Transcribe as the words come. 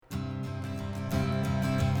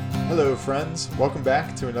Hello, friends. Welcome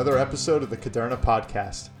back to another episode of the Caderna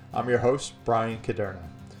Podcast. I'm your host, Brian Caderna.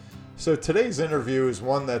 So today's interview is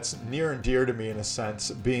one that's near and dear to me in a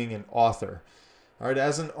sense, being an author. All right,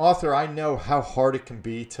 as an author, I know how hard it can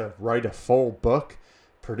be to write a full book,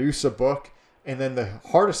 produce a book, and then the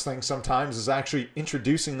hardest thing sometimes is actually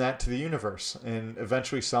introducing that to the universe and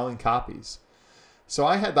eventually selling copies. So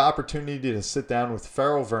I had the opportunity to sit down with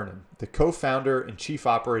Ferol Vernon, the co-founder and chief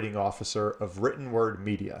operating officer of Written Word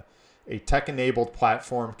Media, a tech-enabled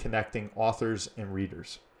platform connecting authors and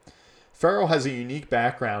readers. Ferol has a unique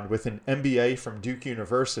background with an MBA from Duke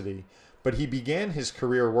University, but he began his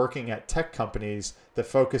career working at tech companies that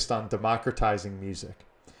focused on democratizing music.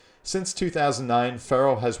 Since 2009,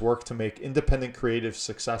 Ferol has worked to make independent creatives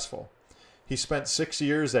successful. He spent 6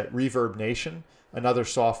 years at Reverb Nation, another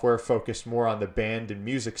software focused more on the band and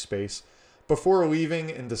music space, before leaving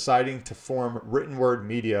and deciding to form Written Word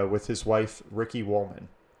Media with his wife, Ricky Woolman.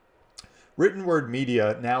 Written Word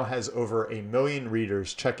Media now has over 1 million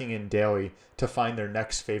readers checking in daily to find their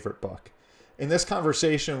next favorite book. In this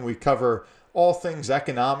conversation, we cover all things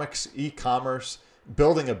economics, e-commerce,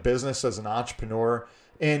 building a business as an entrepreneur,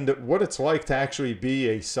 and what it's like to actually be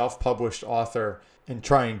a self-published author and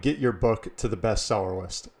try and get your book to the bestseller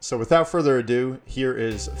list. So without further ado, here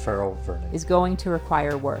is Ferol Vernon. Is going to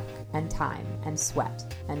require work and time and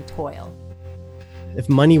sweat and toil. If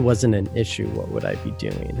money wasn't an issue, what would I be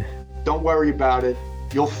doing? Don't worry about it.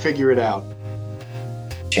 You'll figure it out.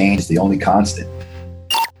 Change is the only constant.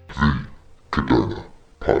 The Caderna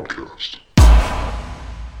Podcast.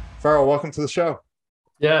 Ferol, welcome to the show.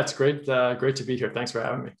 Yeah, it's great. Great to be here. Thanks for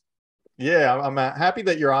having me. Yeah, I'm happy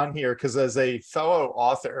that you're on here because as a fellow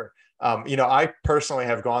author, I personally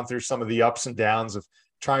have gone through some of the ups and downs of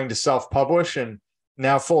trying to self-publish, and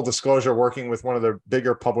now full disclosure, working with one of the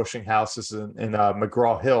bigger publishing houses in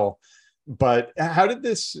McGraw-Hill. But how did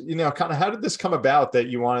this, how did this come about that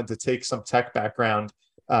you wanted to take some tech background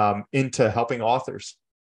into helping authors?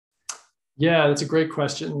 Yeah, that's a great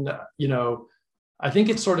question. I think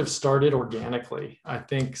it sort of started organically. I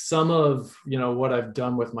think some of, what I've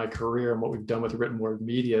done with my career and what we've done with Written Word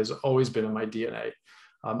Media has always been in my DNA.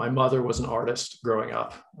 My mother was an artist growing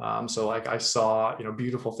up. So I saw,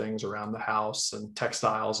 beautiful things around the house and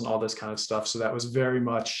textiles and all this kind of stuff. So that was very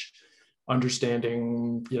much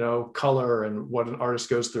understanding, color and what an artist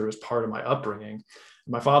goes through as part of my upbringing.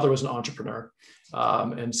 My father was an entrepreneur.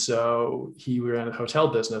 And so he ran a hotel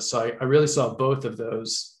business. So I really saw both of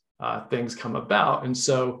those things come about. And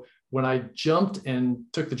so when I jumped and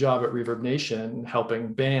took the job at Reverb Nation,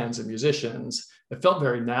 helping bands and musicians, it felt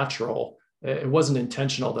very natural. It wasn't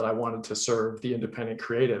intentional that I wanted to serve the independent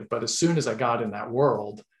creative, but as soon as I got in that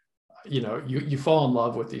world, you fall in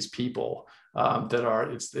love with these people that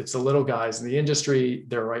are, it's the little guys in the industry.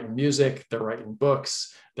 They're writing music, they're writing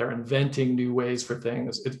books, they're inventing new ways for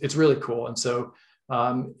things. It's really cool. And so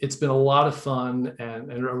it's been a lot of fun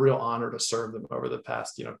and a real honor to serve them over the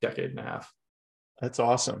past, decade and a half. That's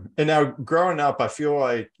awesome. And now growing up, I feel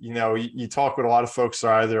like, you talk with a lot of folks that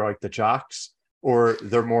are either like the jocks or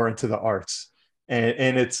they're more into the arts.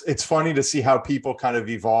 And it's funny to see how people kind of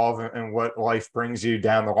evolve and what life brings you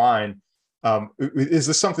down the line. Is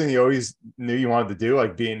this something you always knew you wanted to do,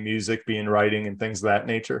 like be in music, be in writing and things of that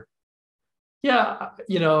nature? Yeah,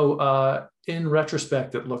 in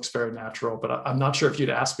retrospect, it looks very natural, but I'm not sure if you'd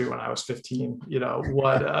asked me when I was 15,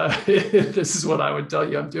 what this is what I would tell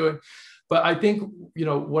you I'm doing. But I think,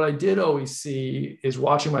 what I did always see is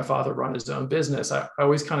watching my father run his own business. I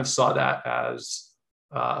always kind of saw that as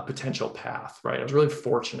a potential path, right? I was really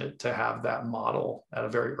fortunate to have that model at a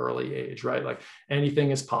very early age, right? Like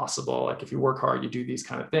anything is possible. Like if you work hard, you do these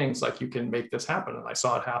kind of things, like you can make this happen. And I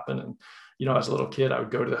saw it happen. And as a little kid, I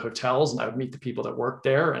would go to the hotels and I would meet the people that worked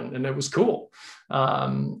there and it was cool.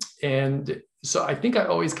 And so I think I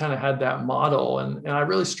always kind of had that model and I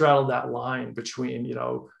really straddled that line between,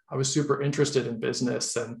 I was super interested in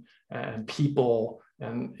business and people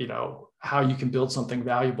and, how you can build something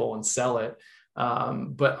valuable and sell it.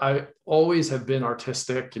 But I always have been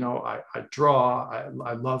artistic. I draw,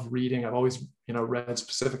 I love reading. I've always, read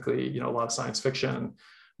specifically, a lot of science fiction.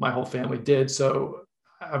 My whole family did. So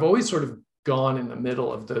I've always sort of gone in the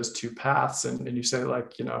middle of those two paths. And you say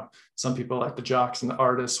like, some people like the jocks and the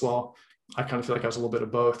artists. Well, I kind of feel like I was a little bit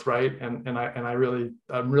of both. Right. I'm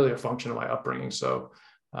really a function of my upbringing. So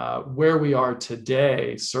where we are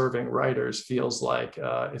today serving writers feels like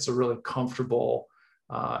it's a really comfortable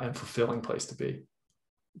and fulfilling place to be.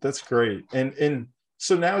 That's great. And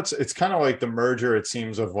so now it's kind of like the merger, it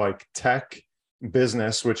seems, of like tech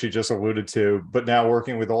business, which you just alluded to, but now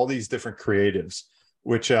working with all these different creatives.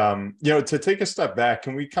 which, to take a step back,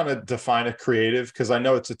 can we kind of define a creative? Because I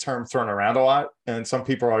know it's a term thrown around a lot, and some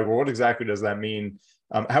people are like, well, what exactly does that mean?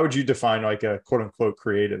 How would you define like a quote unquote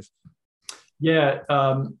creative? Yeah.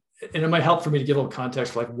 And it might help for me to give a little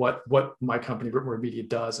context for like what my company Written Word Media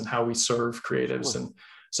does and how we serve creatives. And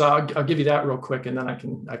so I'll give you that real quick, and then I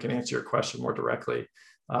can answer your question more directly.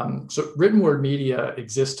 So Written Word Media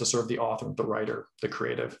exists to serve the author, the writer, the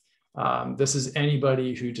creative. This is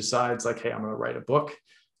anybody who decides like, hey, I'm going to write a book.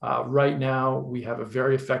 Right now, we have a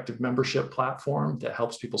very effective membership platform that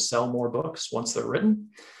helps people sell more books once they're written.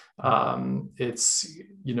 It's,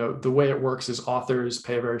 the way it works is authors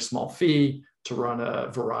pay a very small fee to run a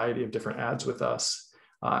variety of different ads with us.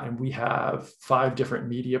 And we have 5 different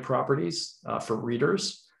media properties for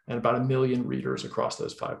readers and about 1 million readers across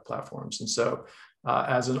those 5 platforms. And so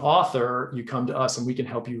as an author, you come to us and we can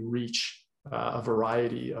help you reach a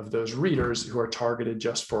variety of those readers who are targeted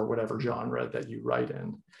just for whatever genre that you write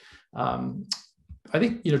in. I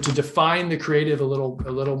think, to define the creative a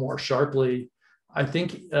little more sharply, I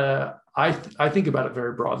think I think about it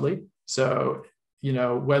very broadly. So,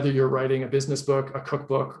 whether you're writing a business book, a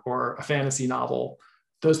cookbook, or a fantasy novel,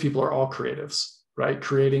 those people are all creatives, right?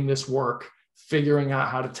 Creating this work, figuring out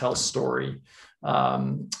how to tell story.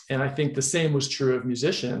 And I think the same was true of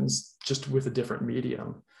musicians, just with a different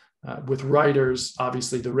medium. With writers,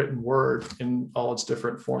 obviously the written word in all its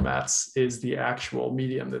different formats is the actual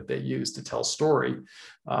medium that they use to tell story.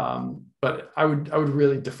 But I would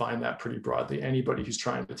really define that pretty broadly. Anybody who's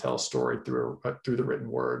trying to tell a story through the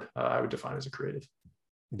written word, I would define as a creative.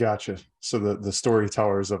 Gotcha. So the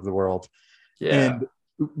storytellers of the world. Yeah. And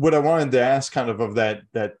what I wanted to ask kind of that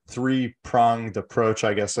 3-pronged approach,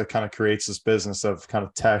 I guess, that kind of creates this business of kind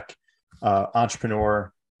of tech,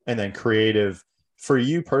 entrepreneur, and then creative. For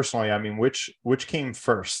you personally, I mean, which came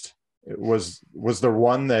first? Was there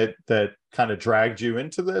one that kind of dragged you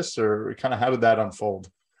into this, or kind of how did that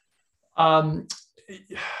unfold?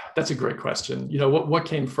 That's a great question. What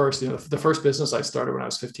came first? The first business I started when I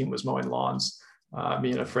was 15 was mowing lawns.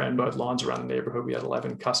 Me and a friend mowed lawns around the neighborhood. We had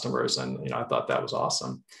 11 customers, and I thought that was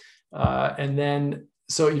awesome. And then,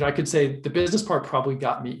 so I could say the business part probably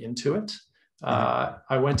got me into it.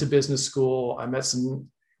 I went to business school. I met some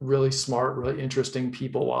really smart, really interesting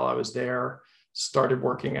people while I was there. Started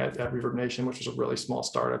working at Reverb Nation, which was a really small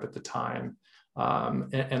startup at the time.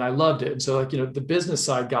 And I loved it. And so the business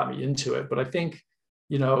side got me into it, but I think,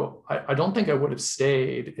 I don't think I would have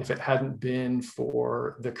stayed if it hadn't been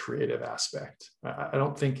for the creative aspect. I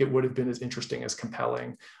don't think it would have been as interesting, as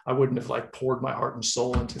compelling. I wouldn't have poured my heart and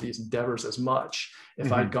soul into these endeavors as much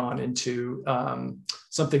if I'd gone into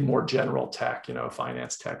something more general tech,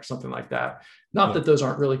 finance tech or something like that. Not that those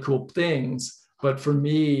aren't really cool things, but for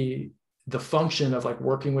me, the function of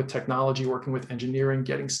working with technology, working with engineering,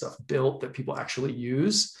 getting stuff built that people actually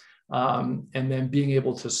use, and then being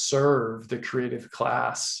able to serve the creative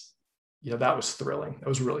class, that was thrilling. That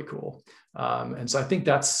was really cool. And so I think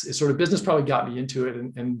that's sort of business probably got me into it,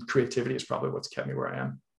 and creativity is probably what's kept me where I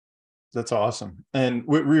am. That's awesome. And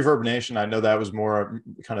with Reverb Nation, I know that was more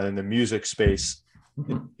kind of in the music space.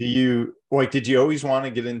 Did you always want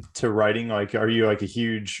to get into writing? Are you a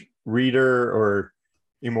huge reader, or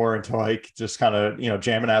you more into just kind of,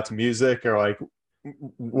 jamming out to music, or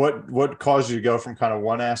what caused you to go from kind of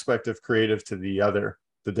one aspect of creative to the other,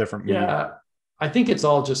 the different media? Yeah, I think it's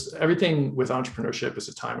all just everything with entrepreneurship is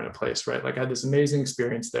a time and a place, right? I had this amazing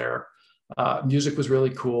experience there. Music was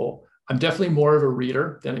really cool. I'm definitely more of a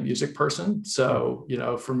reader than a music person. So,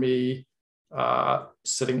 for me,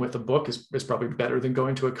 sitting with a book is probably better than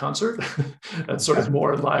going to a concert. That's sort of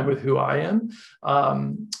more in line with who I am.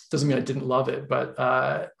 Doesn't mean I didn't love it, but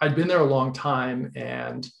I'd been there a long time,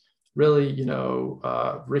 and really,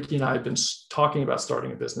 Ricky and I had been talking about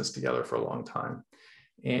starting a business together for a long time.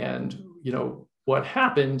 And, what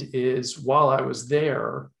happened is while I was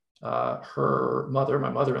there, her mother, my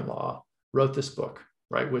mother-in-law, wrote this book,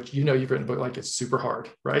 right? Which, you've written a book, it's super hard,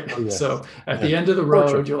 right? Oh, yes. So at the end of the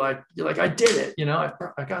road, you're like, I did it.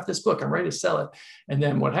 I got this book, I'm ready to sell it. And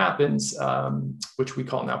then what happens, which we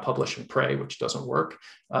call now publish and pray, which doesn't work.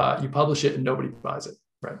 You publish it and nobody buys it,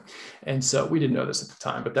 right? And so we didn't know this at the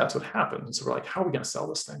time, but that's what happened. And so we're like, how are we going to sell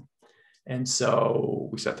this thing? And so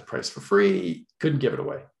we set the price for free, couldn't give it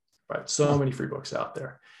away, right? So many free books out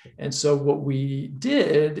there. And so what we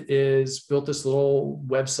did is built this little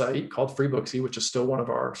website called Freebooksy, which is still one of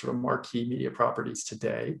our sort of marquee media properties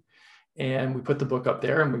today. And we put the book up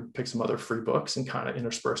there, and we picked some other free books and kind of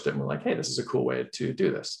interspersed it. And we're like, hey, this is a cool way to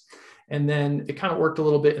do this. And then it kind of worked a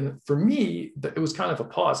little bit. And for me, it was kind of a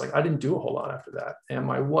pause. I didn't do a whole lot after that. And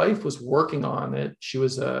my wife was working on it. She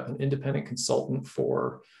was an independent consultant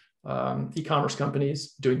for e-commerce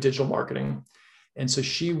companies doing digital marketing. And so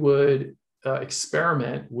she would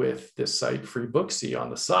experiment with this site, Free Booksy, on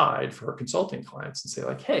the side for her consulting clients and say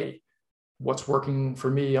like, hey, what's working for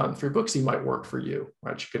me on Free Booksy might work for you,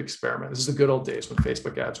 right? You could experiment. This is the good old days when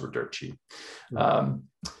Facebook ads were dirt cheap.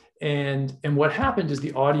 And what happened is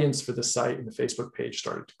the audience for the site and the Facebook page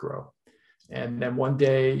started to grow. And then one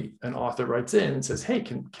day an author writes in and says, hey,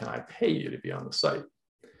 can I pay you to be on the site?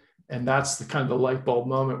 And that's the kind of the light bulb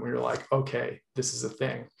moment where you're like, okay, this is a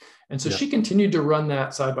thing. And so she continued to run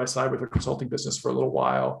that side by side with her consulting business for a little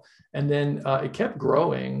while. And then it kept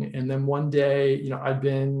growing. And then one day, I'd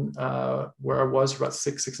been where I was for about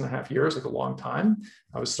 6.5 years, like a long time.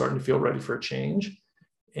 I was starting to feel ready for a change.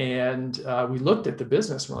 And we looked at the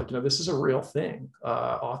business and we're like, this is a real thing.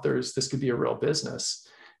 Authors, this could be a real business.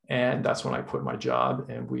 And that's when I quit my job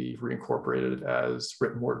and we reincorporated it as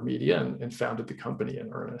Written Word Media and founded the company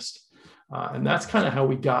in earnest. And that's kind of how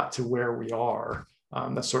we got to where we are.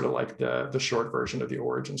 That's sort of like the short version of the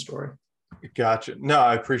origin story. Gotcha. No,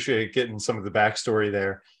 I appreciate getting some of the backstory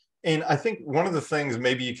there. And I think one of the things,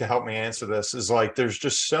 maybe you can help me answer this, is like, there's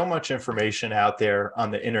just so much information out there on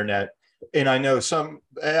the internet. And I know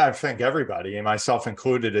I think everybody, and myself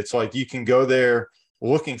included, it's like you can go there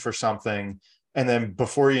looking for something, and then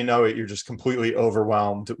before you know it, you're just completely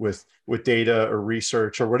overwhelmed with data or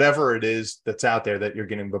research or whatever it is that's out there that you're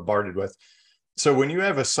getting bombarded with. So when you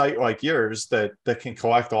have a site like yours that can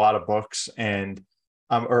collect a lot of books and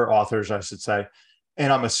or authors, I should say,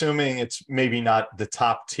 and I'm assuming it's maybe not the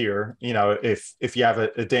top tier, if you have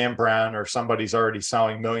a Dan Brown or somebody's already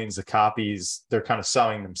selling millions of copies, they're kind of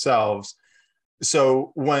selling themselves.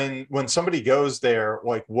 So when somebody goes there,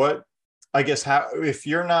 like what, I guess, how, if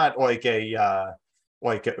you're not like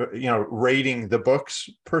rating the books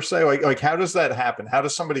per se, like how does that happen? How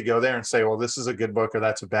does somebody go there and say, well, this is a good book or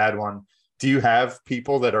that's a bad one? Do you have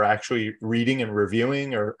people that are actually reading and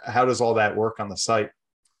reviewing, or how does all that work on the site?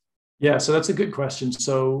 Yeah, so that's a good question.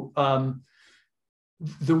 So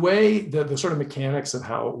the way the sort of mechanics of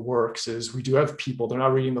how it works is we do have people, they're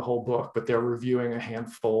not reading the whole book, but they're reviewing a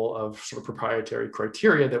handful of sort of proprietary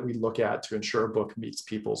criteria that we look at to ensure a book meets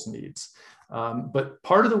people's needs. But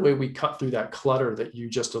part of the way we cut through that clutter that you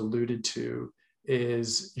just alluded to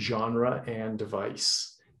is genre and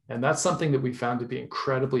device. And that's something that we found to be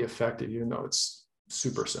incredibly effective, even though it's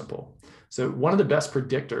super simple. So one of the best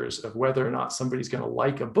predictors of whether or not somebody's going to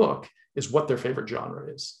like a book is what their favorite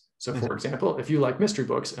genre is. So for example, if you like mystery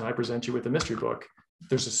books and I present you with a mystery book,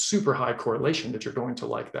 there's a super high correlation that you're going to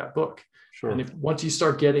like that book. Sure. And once you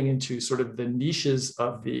start getting into sort of the niches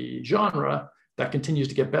of the genre, that continues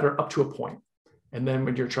to get better up to a point. And then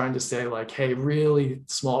when you're trying to say like, hey, really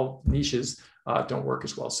small niches don't work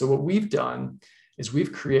as well. So what we've done is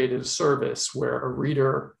we've created a service where a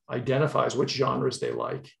reader identifies which genres they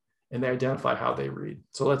like and they identify how they read.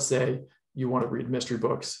 So let's say you want to read mystery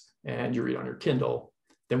books and you read on your Kindle,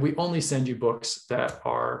 then we only send you books that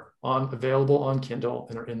are available on Kindle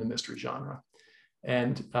and are in the mystery genre.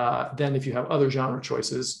 And then if you have other genre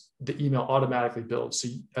choices, the email automatically builds. So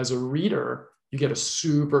as a reader, you get a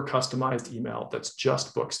super customized email that's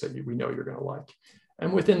just books that we know you're going to like.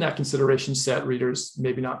 And within that consideration set, readers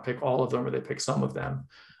maybe not pick all of them or they pick some of them.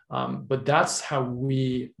 But that's how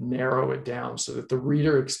we narrow it down so that the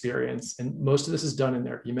reader experience, and most of this is done in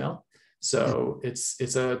their email. So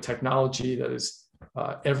it's a technology that is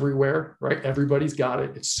everywhere, right? Everybody's got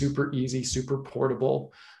it. It's super easy, super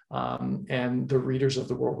portable. And the readers of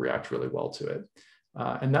the world react really well to it.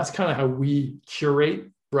 And that's kind of how we curate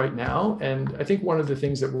right now. And I think one of the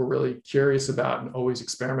things that we're really curious about and always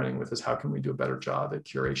experimenting with is how can we do a better job at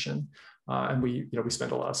curation? And we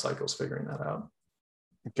spend a lot of cycles figuring that out.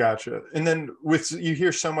 Gotcha. And then you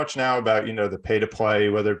hear so much now about, the pay to play,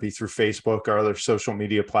 whether it be through Facebook or other social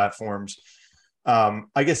media platforms.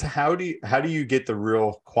 I guess, how do you get the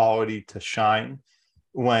real quality to shine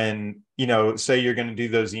when, say you're going to do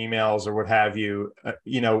those emails or what have you,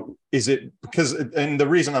 is it because, and the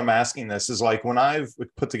reason I'm asking this is like when I've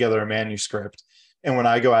put together a manuscript and when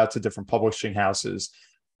I go out to different publishing houses,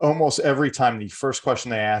 almost every time the first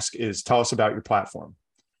question they ask is, tell us about your platform.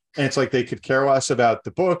 And it's like they could care less about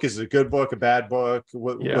the book. Is it a good book, a bad book?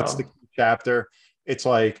 What's the chapter? It's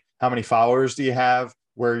like, how many followers do you have?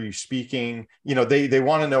 Where are you speaking? They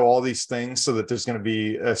want to know all these things so that there's going to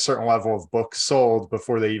be a certain level of books sold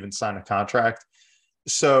before they even sign a contract.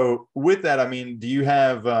 So with that, I mean, do you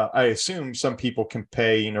have, I assume some people can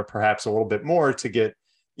pay, perhaps a little bit more to get,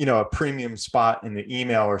 a premium spot in the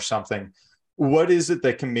email or something. What is it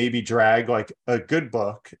that can maybe drag like a good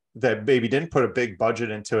book that maybe didn't put a big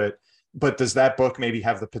budget into it, but does that book maybe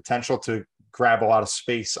have the potential to grab a lot of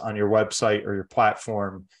space on your website or your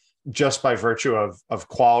platform just by virtue of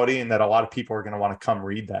quality, and that a lot of people are going to want to come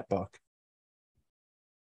read that book?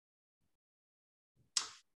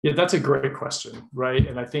 Yeah, that's a great question, right?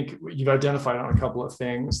 And I think you've identified on a couple of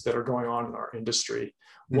things that are going on in our industry.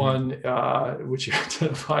 One, which you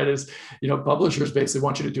identified is, publishers basically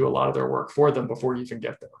want you to do a lot of their work for them before you even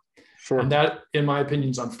get there. Sure. And that, in my opinion,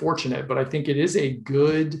 is unfortunate, but I think it is a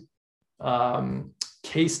good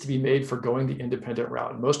case to be made for going the independent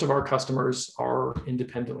route. And most of our customers are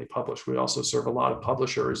independently published. We also serve a lot of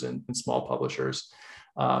publishers and small publishers.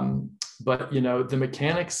 But the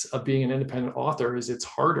mechanics of being an independent author is it's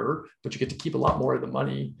harder, but you get to keep a lot more of the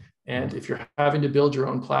money. And if you're having to build your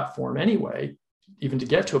own platform anyway, even to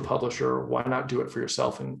get to a publisher, why not do it for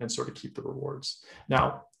yourself and sort of keep the rewards?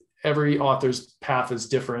 Now, every author's path is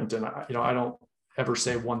different. And I don't ever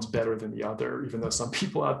say one's better than the other, even though some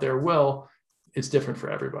people out there will. It's different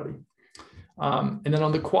for everybody. And then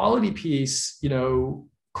on the quality piece,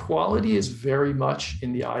 quality is very much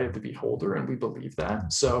in the eye of the beholder, and we believe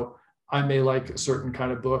that. So I may like a certain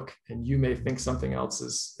kind of book, and you may think something else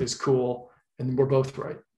is cool, and we're both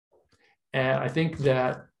right. And I think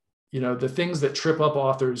that, the things that trip up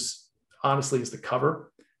authors, honestly, is the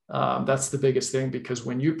cover. That's the biggest thing, because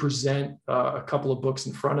when you present a couple of books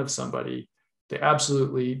in front of somebody, they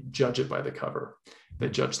absolutely judge it by the cover. They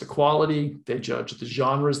judge the quality, they judge the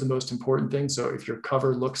genre is the most important thing. So if your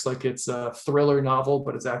cover looks like it's a thriller novel,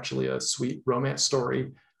 but it's actually a sweet romance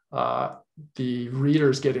story, the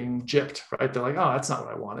reader's getting gypped, right? They're like, oh, that's not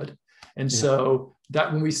what I wanted. And so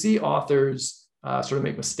that when we see authors sort of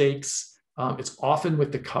make mistakes, it's often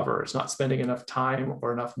with the cover. It's not spending enough time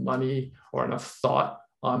or enough money or enough thought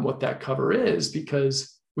on what that cover is,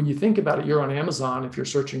 because when you think about it, you're on Amazon, if you're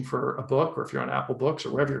searching for a book, or if you're on Apple Books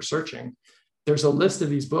or wherever you're searching, there's a list of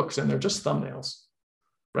these books and they're just thumbnails,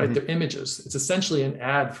 right? Mm-hmm. They're images. It's essentially an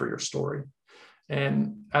ad for your story.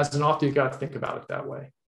 And as an author, you got to think about it that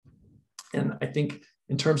way. And I think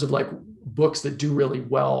in terms of like books that do really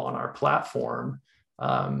well on our platform,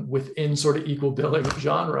 within sort of equal billing of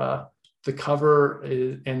genre, the cover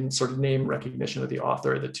and sort of name recognition of the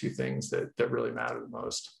author are the two things that really matter the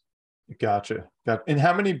most. Gotcha. And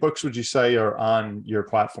how many books would you say are on your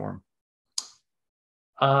platform?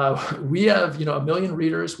 We have, 1 million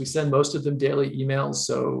readers. We send most of them daily emails.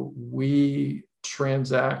 So we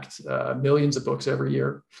transact millions of books every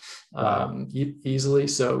year. Wow. Easily.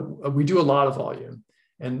 So we do a lot of volume,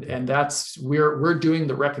 and that's, we're doing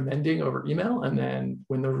the recommending over email. And then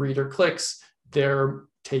when the reader clicks, they're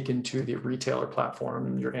taken to the retailer platform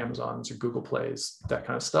and your Amazons or Google Plays, that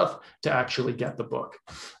kind of stuff, to actually get the book.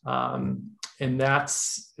 And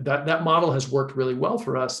that model has worked really well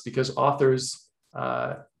for us, because authors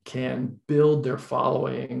can build their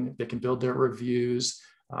following, they can build their reviews,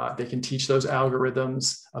 they can teach those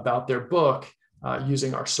algorithms about their book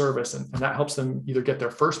using our service. And that helps them either get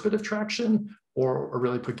their first bit of traction or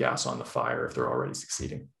really put gas on the fire if they're already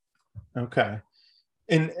succeeding. Okay.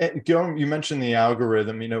 And you mentioned the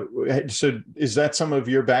algorithm, so is that some of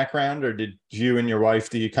your background, or did you and your wife,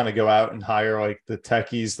 do you kind of go out and hire like the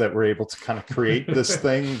techies that were able to kind of create this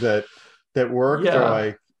thing that worked? Yeah. Or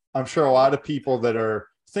like, I'm sure a lot of people that are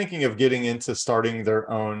thinking of getting into starting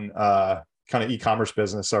their own kind of e-commerce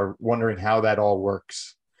business are wondering how that all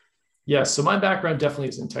works. Yeah, so my background definitely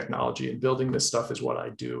is in technology, and building this stuff is what I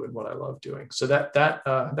do and what I love doing. So that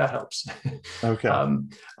helps. Okay.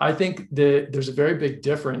 I think that there's a very big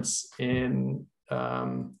difference in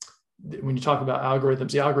when you talk about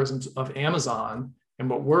algorithms. The algorithms of Amazon, and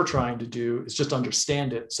what we're trying to do is just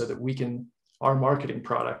understand it so that our marketing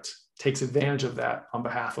product takes advantage of that on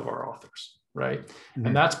behalf of our authors, right? Mm-hmm.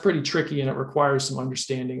 And that's pretty tricky, and it requires some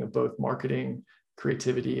understanding of both marketing,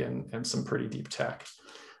 creativity, and some pretty deep tech.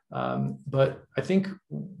 But I think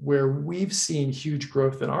where we've seen huge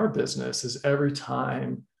growth in our business is every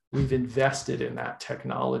time we've invested in that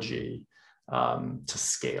technology to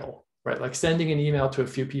scale, right? Like sending an email to a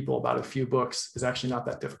few people about a few books is actually not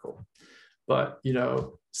that difficult. But,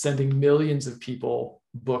 sending millions of people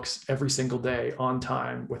books every single day on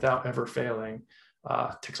time without ever failing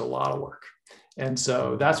takes a lot of work. And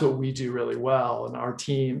so that's what we do really well. And our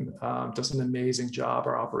team does an amazing job,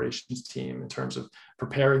 our operations team, in terms of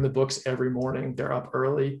preparing the books every morning. They're up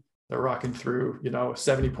early. They're rocking through, a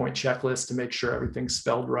 70-point checklist to make sure everything's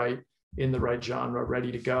spelled right, in the right genre,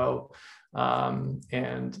 ready to go. And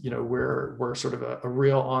we're sort of a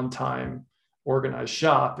real on-time, organized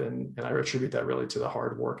shop. And I attribute that really to the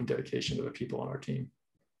hard work and dedication of the people on our team.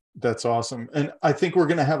 That's awesome. And I think we're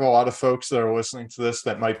going to have a lot of folks that are listening to this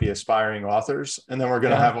that might be aspiring authors. And then we're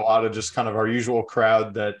going to have a lot of just kind of our usual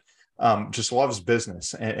crowd that just loves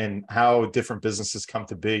business and how different businesses come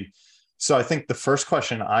to be. So I think the first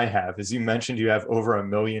question I have is, you mentioned you have over 1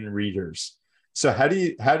 million readers. So how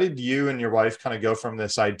did you and your wife kind of go from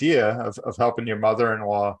this idea of helping your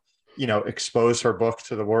mother-in-law, expose her book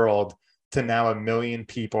to the world, to now 1 million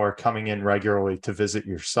people are coming in regularly to visit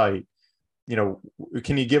your site?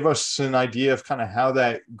 Can you give us an idea of kind of how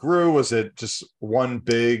that grew? Was it just one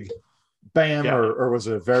big bam, Yeah. or was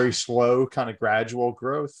it a very slow kind of gradual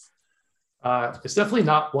growth? It's definitely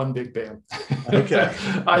not one big bam. Okay.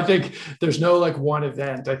 I think there's no like one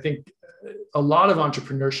event. I think a lot of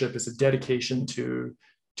entrepreneurship is a dedication to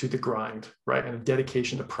the grind, right? And a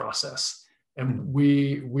dedication to process. And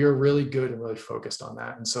we're really good and really focused on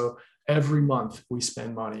that. And so every month we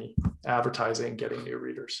spend money advertising, getting new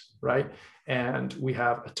readers, right? And we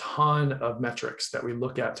have a ton of metrics that we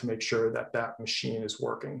look at to make sure that that machine is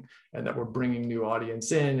working and that we're bringing new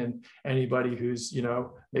audience in, and anybody who's,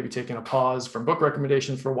 maybe taking a pause from book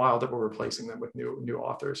recommendations for a while, that we're replacing them with new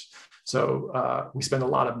authors. So we spend a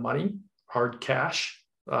lot of money, hard cash,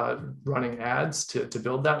 running ads to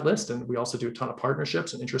build that list. And we also do a ton of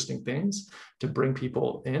partnerships and interesting things to bring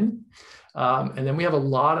people in. And then we have a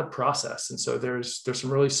lot of process. And so there's some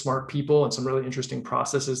really smart people and some really interesting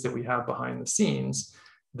processes that we have behind the scenes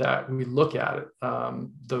that we look at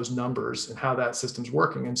those numbers and how that system's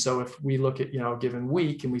working. And so if we look at, a given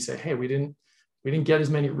week and we say, hey, we didn't get as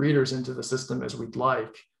many readers into the system as we'd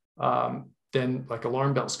like, then like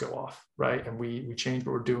alarm bells go off, right? And we change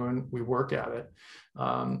what we're doing, we work at it.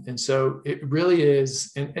 And so it really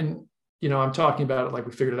is, and I'm talking about it like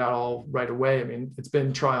we figured it out all right away. I mean, it's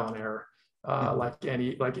been trial and error. Like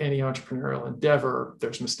any entrepreneurial endeavor,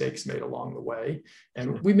 there's mistakes made along the way.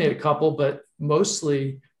 And we've made a couple, but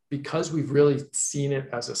mostly because we've really seen it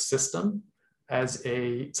as a system, as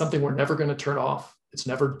something we're never going to turn off. It's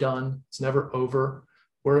never done. It's never over.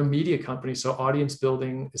 We're a media company, so audience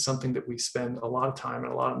building is something that we spend a lot of time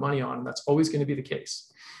and a lot of money on, and that's always going to be the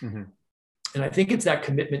case. Mm-hmm. And I think it's that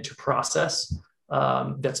commitment to process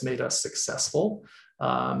that's made us successful.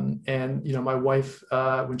 And my wife,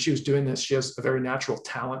 when she was doing this, she has a very natural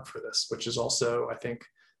talent for this, which is also, I think,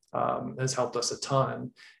 has helped us a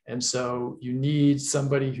ton. And so you need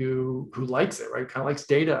somebody who likes it, right? Kind of likes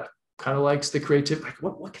data, kind of likes the creative, like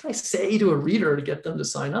what can I say to a reader to get them to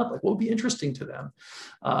sign up? Like what would be interesting to them?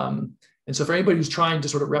 And so for anybody who's trying to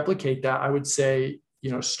sort of replicate that, I would say,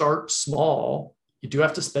 start small. You do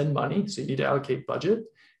have to spend money, so you need to allocate budget.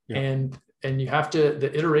 Yeah. And you have to,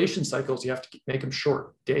 the iteration cycles, you have to make them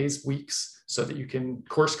short, days, weeks, so that you can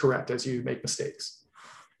course correct as you make mistakes.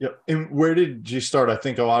 Yeah. And where did you start? I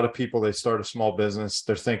think a lot of people, they start a small business,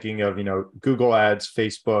 they're thinking of, Google ads,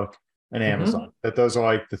 Facebook, and Amazon, mm-hmm. that those are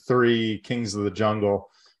like the three kings of the jungle.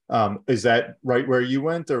 Is that right where you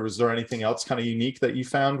went, or was there anything else kind of unique that you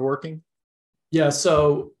found working? Yeah.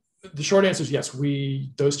 So the short answer is yes,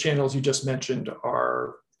 those channels you just mentioned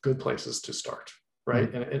are good places to start.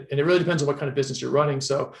 Right. Mm-hmm. And it really depends on what kind of business you're running.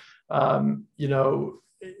 So,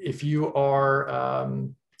 if you are,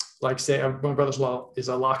 like say, my brother-in-law is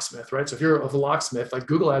a locksmith, right? So if you're a locksmith, like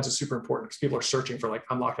Google ads is super important because people are searching for like,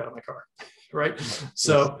 I'm locked out of my car, right? Mm-hmm.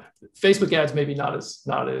 So Facebook ads maybe not as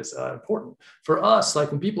important for us.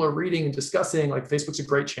 Like when people are reading and discussing, like Facebook's a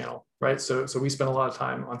great channel, right? So we spend a lot of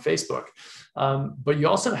time on Facebook, but you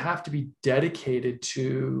also have to be dedicated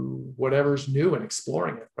to whatever's new and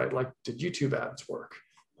exploring it, right? Like, did YouTube ads work?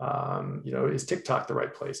 Is TikTok the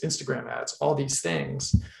right place? Instagram ads, all these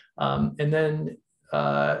things, and then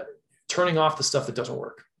turning off the stuff that doesn't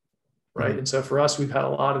work. Right. Mm-hmm. And so for us, we've had a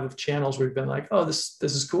lot of channels where we've been like, oh, this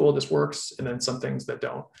is cool, this works. And then some things that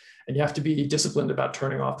don't. And you have to be disciplined about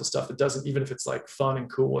turning off the stuff that doesn't, even if it's like fun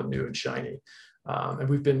and cool and new and shiny. And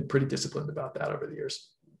we've been pretty disciplined about that over the years.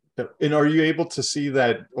 And are you able to see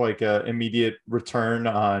that like immediate return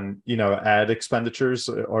on, ad expenditures,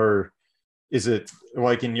 or is it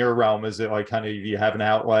like in your realm, is it like kind of you have an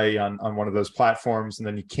outlay on one of those platforms and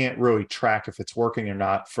then you can't really track if it's working or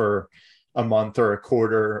not for a month or a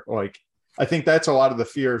quarter? Like, I think that's a lot of the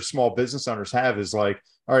fear small business owners have is like,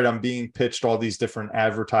 all right, I'm being pitched all these different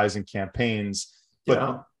advertising campaigns,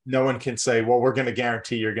 but no one can say, well, we're going to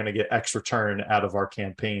guarantee you're going to get X return out of our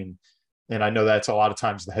campaign. And I know that's a lot of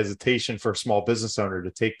times the hesitation for a small business owner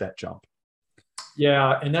to take that jump.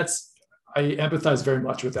 Yeah. And I empathize very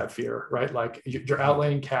much with that fear, right? Like you're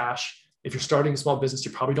outlaying cash. If you're starting a small business,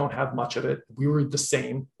 you probably don't have much of it. We were the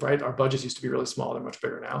same, right? Our budgets used to be really small. They're much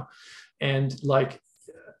bigger now. And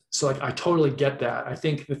so I totally get that. I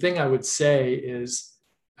think the thing I would say is,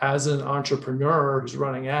 as an entrepreneur who's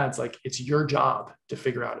running ads, like it's your job to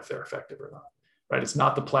figure out if they're effective or not, right? It's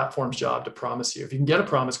not the platform's job to promise you. If you can get a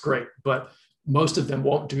promise, great, but most of them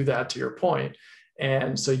won't do that, to your point.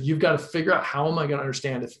 And so you've got to figure out, how am I going to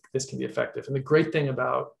understand if this can be effective? And the great thing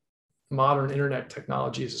about modern internet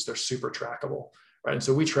technologies is they're super trackable, right? And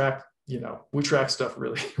so we track stuff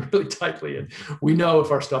really, really tightly, and we know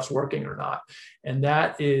if our stuff's working or not. And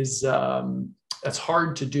that is, that's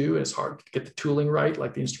hard to do. It's hard to get the tooling right,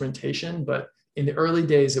 like the instrumentation. But in the early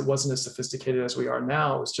days, it wasn't as sophisticated as we are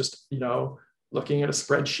now. It was just, looking at a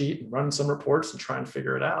spreadsheet and running some reports and trying to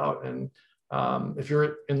figure it out. And if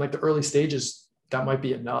you're in like the early stages, that might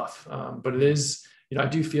be enough. But it is, I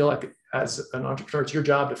do feel like as an entrepreneur, it's your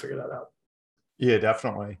job to figure that out. Yeah,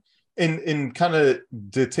 definitely. And kind of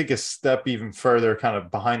to take a step even further, kind of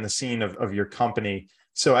behind the scene of your company.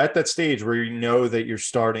 So at that stage where you know that you're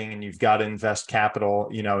starting and you've got to invest capital,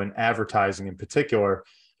 in advertising in particular,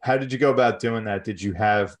 how did you go about doing that? Did you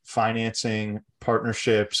have financing,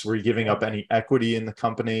 partnerships? Were you giving up any equity in the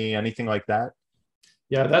company, anything like that?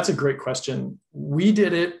 Yeah, that's a great question. We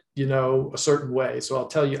did it, a certain way. So I'll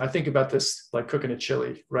tell you, I think about this like cooking a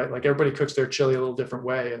chili, right? Like everybody cooks their chili a little different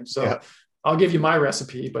way. And so I'll give you my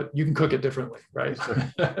recipe, but you can cook it differently, right?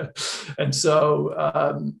 And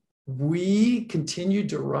so we continued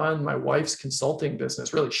to run my wife's consulting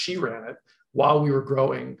business. Really, she ran it while we were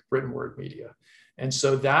growing written word media. And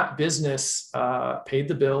so that business paid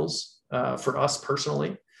the bills for us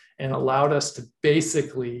personally and allowed us to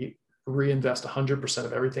basically reinvest 100%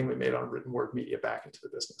 of everything we made on written word media back into the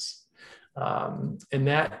business. And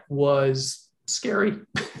that was scary.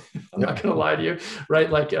 I'm not going to lie to you,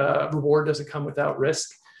 right? Like reward doesn't come without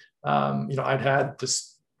risk. I'd had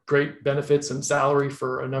this great benefits and salary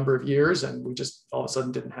for a number of years, and we just all of a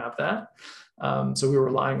sudden didn't have that. So we were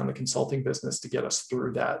relying on the consulting business to get us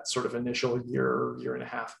through that sort of initial year and a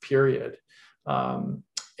half period.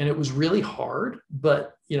 And it was really hard,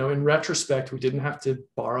 but, in retrospect, we didn't have to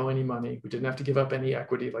borrow any money. We didn't have to give up any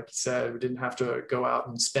equity. Like you said, we didn't have to go out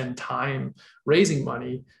and spend time raising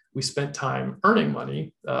money. We spent time earning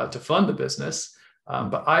money to fund the business.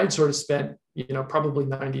 But I had sort of spent, probably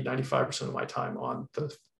 95% of my time on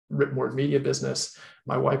the written word media business.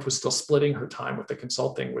 My wife was still splitting her time with the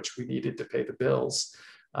consulting, which we needed to pay the bills.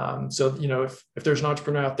 So, if there's an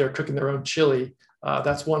entrepreneur out there cooking their own chili,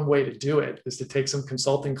 that's one way to do it, is to take some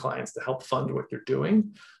consulting clients to help fund what you're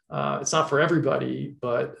doing. It's not for everybody,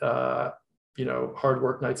 but, hard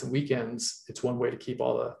work nights and weekends, it's one way to keep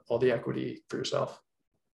all the equity for yourself.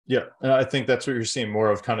 Yeah. And I think that's what you're seeing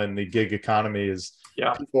more of kind of in the gig economy is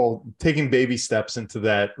people taking baby steps into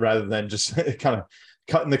that rather than just kind of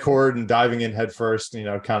cutting the cord and diving in head first,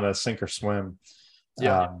 kind of sink or swim.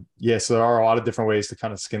 So there are a lot of different ways to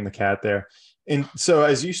kind of skin the cat there. And so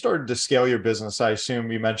as you started to scale your business, I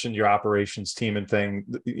assume you mentioned your operations team and thing,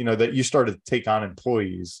 that you started to take on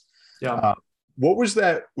employees. Yeah. What was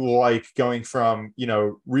that like going from,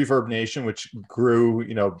 Reverb Nation, which grew,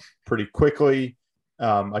 pretty quickly?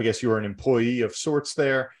 I guess you were an employee of sorts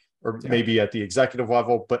there, or maybe at the executive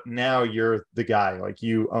level, but now you're the guy, like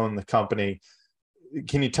you own the company.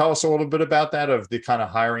 Can you tell us a little bit about that, of the kind of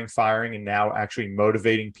hiring, firing, and now actually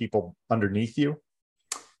motivating people underneath you?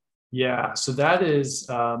 Yeah, so that is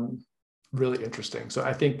really interesting. So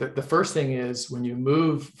I think that the first thing is when you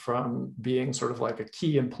move from being sort of like a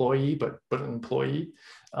key employee, but an employee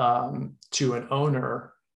to an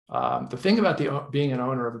owner, the thing about being an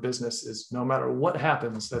owner of a business is no matter what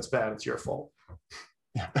happens, that's bad, it's your fault.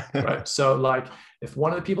 Right. So like if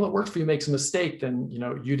one of the people that works for you makes a mistake, then,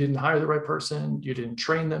 you didn't hire the right person, you didn't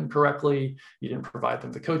train them correctly, you didn't provide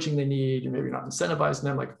them the coaching they need, you're maybe not incentivizing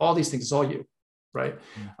them, like all these things is all you, right?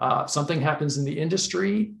 Something happens in the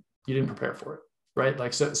industry, you didn't prepare for it, right?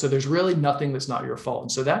 Like, so there's really nothing that's not your fault.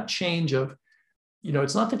 And so that change of,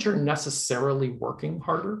 it's not that you're necessarily working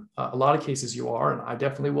harder. A lot of cases you are, and I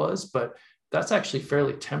definitely was, but that's actually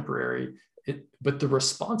fairly temporary. But the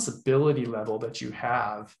responsibility level that you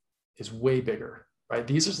have is way bigger, right?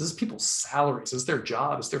 This is people's salaries, it's their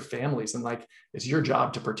job, it's their families, and like it's your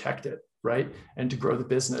job to protect it, right? And to grow the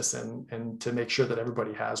business and to make sure that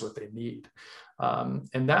everybody has what they need.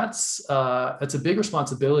 And that's a big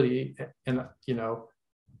responsibility. And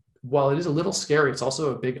while it is a little scary, it's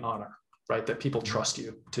also a big honor, right? That people trust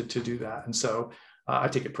you to do that. And so I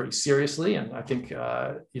take it pretty seriously. And I think,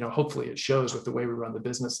 hopefully it shows with the way we run the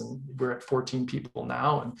business, and we're at 14 people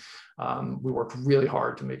now. And we work really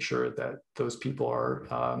hard to make sure that those people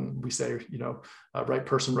are, we say, right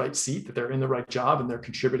person, right seat, that they're in the right job and they're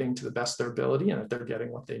contributing to the best of their ability and that they're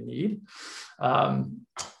getting what they need. And,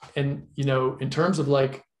 in terms of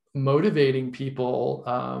like motivating people,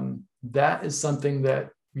 that is something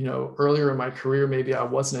that, earlier in my career, maybe I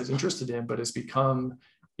wasn't as interested in, but has become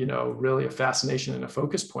really a fascination and a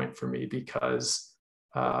focus point for me, because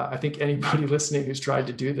I think anybody listening who's tried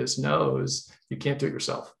to do this knows you can't do it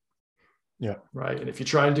yourself. Yeah. Right. And if you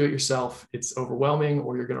try to do it yourself, it's overwhelming,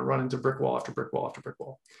 or you're going to run into brick wall after brick wall after brick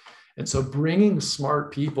wall. And so bringing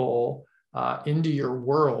smart people into your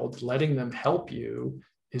world, letting them help you,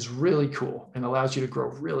 is really cool and allows you to grow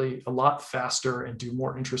really a lot faster and do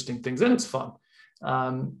more interesting things. And it's fun.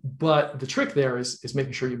 But the trick there is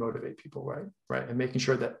making sure you motivate people, right? And making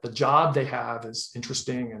sure that the job they have is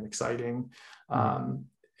interesting and exciting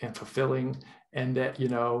and fulfilling, and that,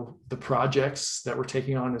 the projects that we're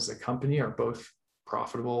taking on as a company are both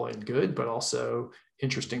profitable and good, but also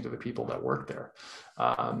interesting to the people that work there.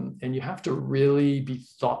 And you have to really be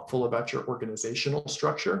thoughtful about your organizational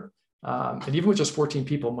structure. And even with just 14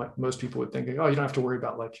 people, most people would think, oh, you don't have to worry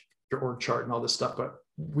about like your org chart and all this stuff, but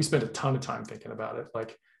we spend a ton of time thinking about it.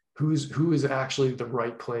 Like who is actually the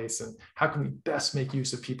right place, and how can we best make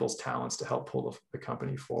use of people's talents to help pull the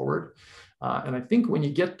company forward. And I think when you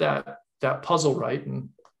get that puzzle right, and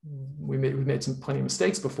we made plenty of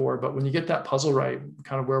mistakes before, but when you get that puzzle right,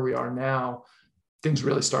 kind of where we are now, things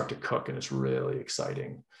really start to cook, and it's really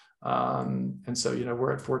exciting. And so,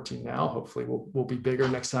 we're at 14 now. Hopefully we'll be bigger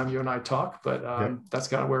next time you and I talk, but that's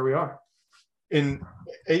kind of where we are. And,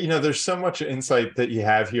 there's so much insight that you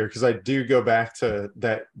have here, because I do go back to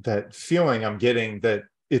that feeling I'm getting that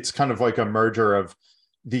it's kind of like a merger of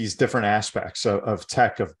these different aspects of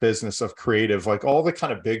tech, of business, of creative, like all the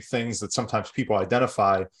kind of big things that sometimes people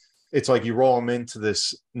identify. It's like you roll them into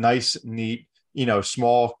this nice, neat,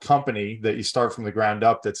 small company that you start from the ground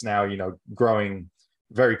up that's now, growing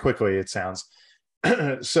very quickly, it sounds.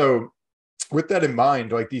 So with that in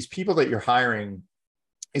mind, like these people that you're hiring,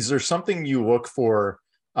 is there something you look for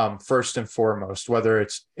first and foremost, whether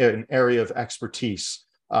it's an area of expertise,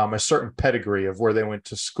 a certain pedigree of where they went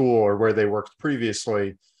to school or where they worked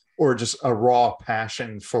previously, or just a raw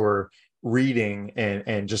passion for reading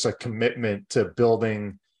and just a commitment to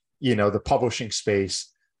building, the publishing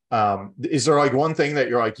space? Is there like one thing that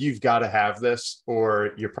you're like, you've got to have this,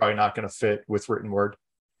 or you're probably not going to fit with written word?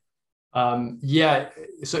 Yeah.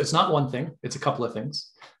 So it's not one thing, it's a couple of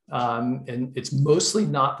things. And it's mostly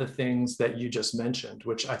not the things that you just mentioned,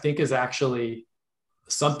 which I think is actually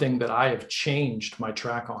something that I have changed my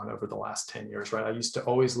track on over the last 10 years, right? I used to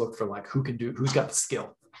always look for like, who's got the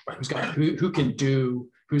skill, right?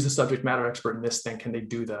 Who's the subject matter expert in this thing? Can they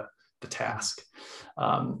do the task?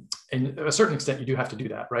 And to a certain extent, you do have to do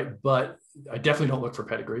that, right? But I definitely don't look for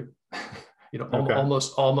pedigree. Okay.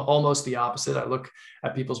 Almost the opposite. I look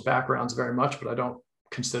at people's backgrounds very much, but I don't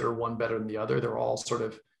consider one better than the other. They're all sort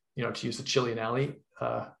of, to use the Chili and Alley,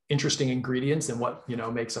 interesting ingredients in what,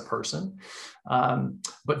 makes a person.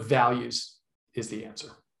 But values is the answer.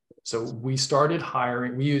 So we started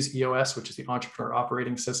hiring, we use EOS, which is the Entrepreneur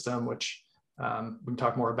Operating System, which we can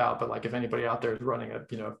talk more about, but like if anybody out there is running a,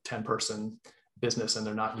 10-person business and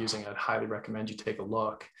they're not using it, I'd highly recommend you take a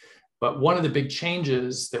look. But one of the big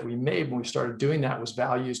changes that we made when we started doing that was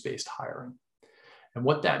values-based hiring. And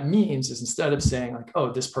what that means is, instead of saying like,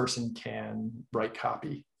 oh, this person can write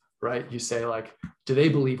copy, right? You say like, do they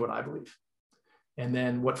believe what I believe? And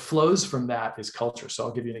then what flows from that is culture. So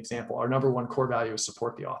I'll give you an example. Our number one core value is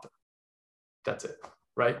support the author. That's it,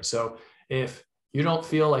 right? So if you don't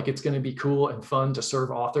feel like it's going to be cool and fun to serve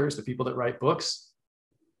authors, the people that write books,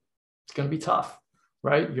 it's going to be tough,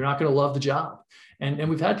 right? You're not going to love the job. And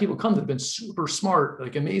we've had people come that have been super smart,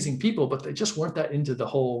 like amazing people, but they just weren't that into the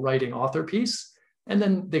whole writing author piece. And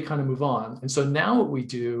then they kind of move on. And so now what we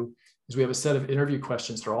do is we have a set of interview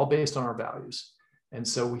questions that are all based on our values. And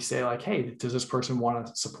so we say like, hey, does this person want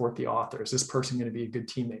to support the author? Is this person going to be a good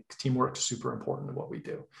teammate? Teamwork is super important in what we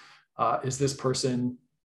do. Is this person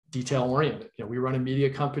detail oriented? We run a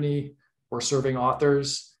media company. We're serving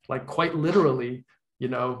authors, like quite literally,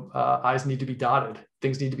 I's need to be dotted.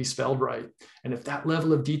 Things need to be spelled right. And if that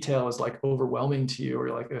level of detail is like overwhelming to you, or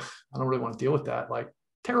you're like, I don't really want to deal with that, like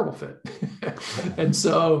terrible fit. And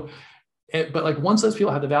so, but like once those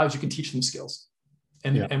people have the values, you can teach them skills.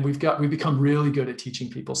 And we've become really good at teaching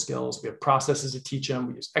people skills. We have processes to teach them.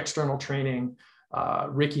 We use external training.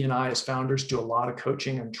 Ricky and I, as founders, do a lot of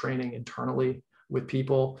coaching and training internally with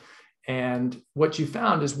people. And what you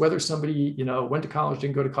found is whether somebody, went to college,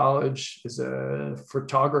 didn't go to college, is a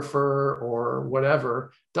photographer or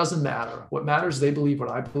whatever, doesn't matter. What matters is they believe what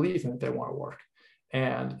I believe and that they want to work.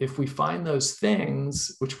 And if we find those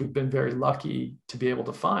things, which we've been very lucky to be able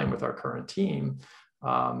to find with our current team,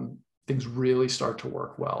 things really start to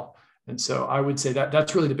work well. And so I would say that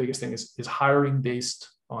that's really the biggest thing is hiring based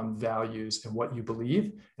on values and what you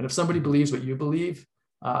believe. And if somebody believes what you believe,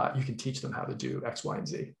 you can teach them how to do X, Y, and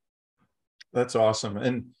Z. That's awesome.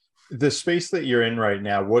 And the space that you're in right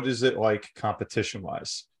now, what is it like competition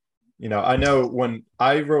wise? I know when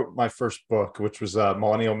I wrote my first book, which was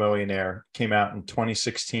Millennial Millionaire, came out in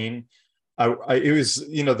 2016. It was,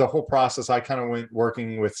 the whole process. I kind of went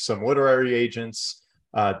working with some literary agents.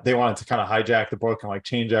 They wanted to kind of hijack the book and like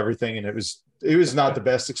change everything. And it was not the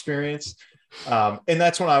best experience. And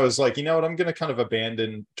that's when I was like, you know what, I'm going to kind of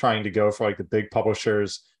abandon trying to go for like the big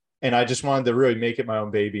publishers. And I just wanted to really make it my own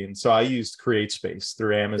baby. And so I used CreateSpace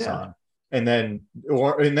through Amazon. Yeah. And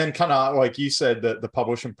then kind of like you said, the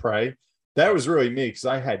publish and pray, that was really me, because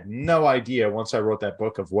I had no idea once I wrote that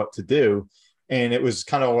book of what to do. And it was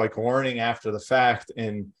kind of like learning after the fact.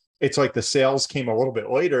 And it's like the sales came a little bit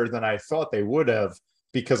later than I thought they would have,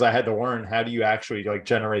 because I had to learn how do you actually like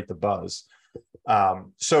generate the buzz.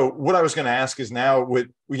 So what I was going to ask is now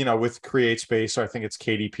with CreateSpace, or I think it's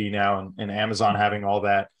KDP now, and Amazon having all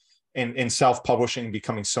that, and self-publishing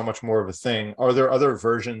becoming so much more of a thing, are there other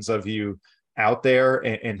versions of you out there,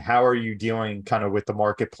 and how are you dealing kind of with the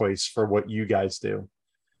marketplace for what you guys do?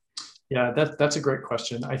 Yeah, that's a great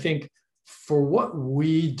question. I think for what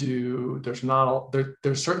we do,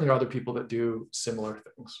 there's certainly other people that do similar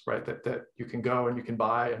things, right? That you can go and you can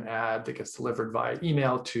buy an ad that gets delivered via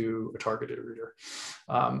email to a targeted reader.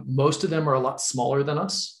 Most of them are a lot smaller than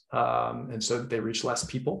us, and so they reach less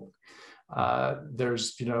people.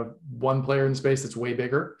 There's one player in the space that's way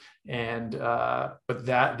bigger, and but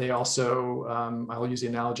that they also I'll use the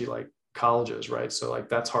analogy like colleges, right? So like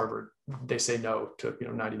that's Harvard. They say no to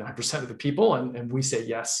 99% of the people, and we say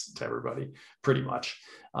yes to everybody pretty much.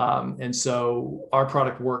 And so our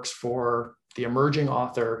product works for the emerging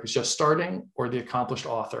author who's just starting, or the accomplished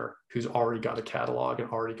author who's already got a catalog and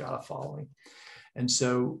already got a following. And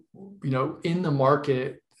so in the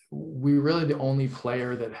market, we're really the only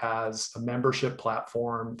player that has a membership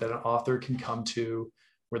platform that an author can come to,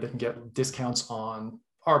 where they can get discounts on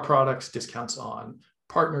our products, discounts on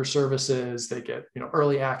partner services. They get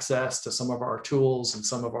early access to some of our tools and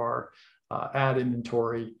some of our ad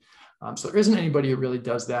inventory. So there isn't anybody who really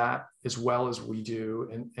does that as well as we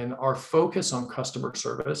do. And our focus on customer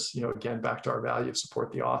service, again, back to our value of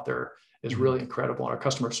support the author, is really incredible. And our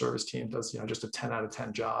customer service team does, just a 10 out of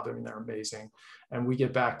 10 job. I mean, they're amazing. And we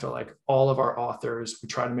get back to like all of our authors. We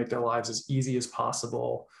try to make their lives as easy as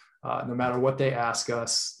possible. No matter what they ask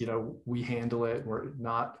us, we handle it. We're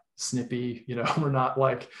not snippy, we're not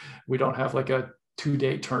like, we don't have like a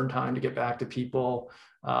 2-day turn time to get back to people.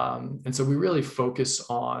 And so we really focus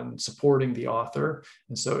on supporting the author.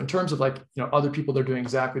 And so in terms of like, other people that are doing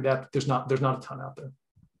exactly that, there's not a ton out there.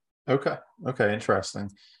 Okay.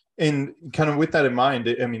 Interesting. And kind of with that in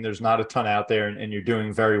mind, I mean, there's not a ton out there, and you're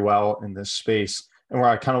doing very well in this space. And where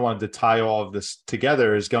I kind of wanted to tie all of this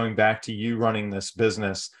together is going back to you running this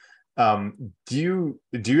business. Do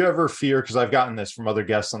you ever fear, because I've gotten this from other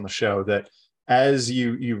guests on the show, that as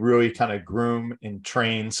you really kind of groom and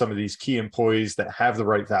train some of these key employees that have the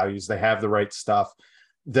right values, they have the right stuff,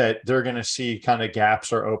 that they're going to see kind of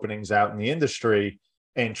gaps or openings out in the industry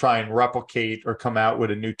and try and replicate or come out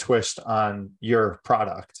with a new twist on your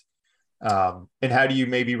product? And how do you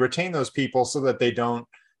maybe retain those people so that they don't,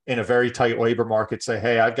 in a very tight labor market, say,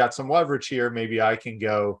 hey, I've got some leverage here, maybe I can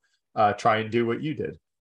go try and do what you did?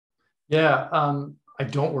 Yeah, I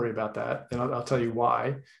don't worry about that. And I'll tell you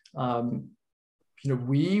why.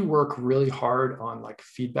 We work really hard on like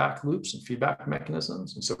feedback loops and feedback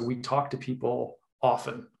mechanisms. And so we talk to people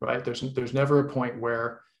often, right? There's never a point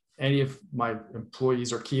where any of my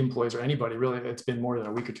employees or key employees or anybody really, it's been more than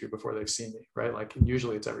a week or two before they've seen me, right? Like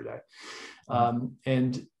usually it's every day.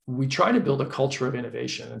 And we try to build a culture of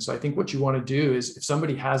innovation. And so I think what you want to do is, if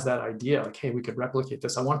somebody has that idea, like, hey, we could replicate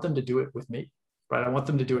this, I want them to do it with me, right? I want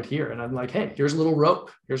them to do it here. And I'm like, hey, here's a little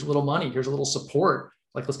rope, here's a little money, here's a little support.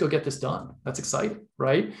 Like, let's go get this done. That's exciting,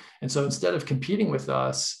 right? And so instead of competing with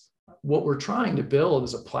us, what we're trying to build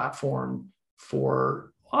is a platform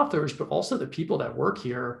for authors, but also the people that work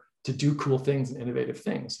here to do cool things and innovative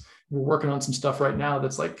things. We're working on some stuff right now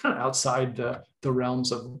that's like kind of outside the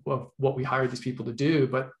realms of what we hired these people to do,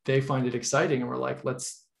 but they find it exciting. And we're like,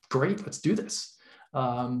 let's do this.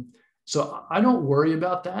 So I don't worry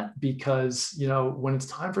about that, because, when it's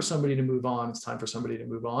time for somebody to move on, it's time for somebody to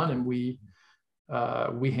move on. And we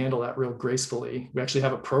handle that real gracefully. We actually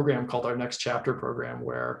have a program called our Next Chapter program,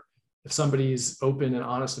 where if somebody's open and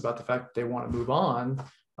honest about the fact that they want to move on,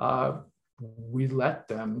 we let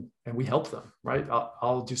them and we help them, right?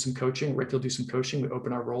 I'll do some coaching. Rick will do some coaching. We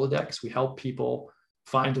open our Rolodex. We help people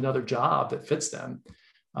find another job that fits them.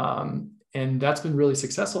 And that's been really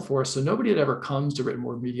successful for us. So nobody that ever comes to Written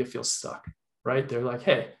Word Media feels stuck, right? They're like,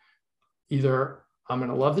 hey, either I'm going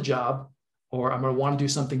to love the job, or I'm going to want to do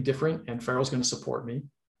something different, and Ferol's going to support me.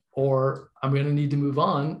 or I'm going to need to move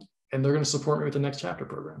on, and they're going to support me with the next chapter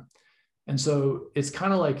program. And so it's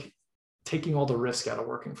kind of like taking all the risk out of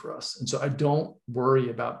working for us. And so I don't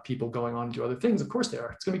worry about people going on to do other things. Of course they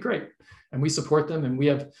are. It's going to be great. And we support them. And we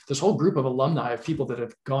have this whole group of alumni of people that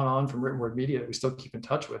have gone on from written word media that we still keep in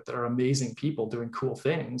touch with, that are amazing people doing cool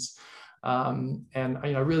things. And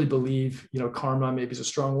I really believe, karma maybe is a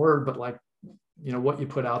strong word, but like, what you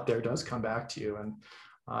put out there does come back to you. And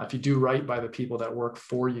if you do right by the people that work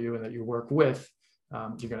for you and that you work with,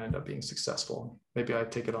 you're going to end up being successful. Maybe I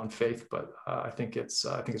take it on faith, but I think it's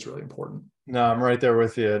really important. No, I'm right there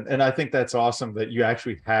with you. And I think that's awesome that you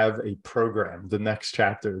actually have a program, the next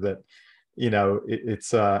chapter, that,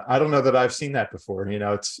 it's, I don't know that I've seen that before.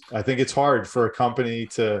 I think it's hard for a company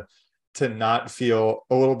to not feel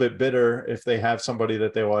a little bit bitter if they have somebody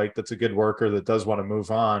that they like, that's a good worker, that does want to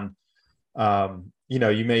move on.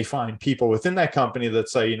 You may find people within that company that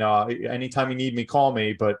say, anytime you need me, call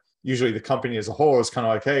me. But usually the company as a whole is kind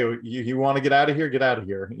of like, hey, you want to get out of here,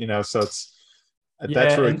 so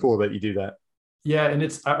that's really cool that you do that. Yeah.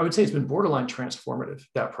 And I would say it's been borderline transformative,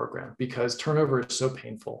 that program, because turnover is so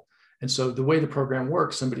painful. And so the way the program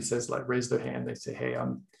works, somebody says, like, raise their hand. They say, hey,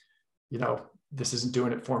 this isn't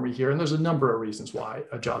doing it for me here. And there's a number of reasons why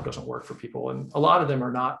a job doesn't work for people. And a lot of them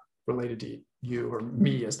are not related to you or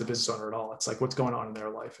me as the business owner at all. It's like what's going on in their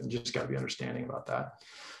life. And you just got to be understanding about that.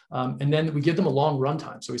 And then we give them a long run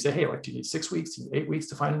time. So we say, hey, like, do you need 6 weeks, do you need 8 weeks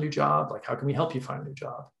to find a new job? Like, how can we help you find a new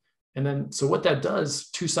job? And then, so what that does,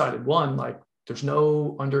 two-sided. One, like, there's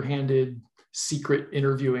no underhanded secret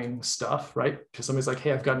interviewing stuff, right? Because somebody's like,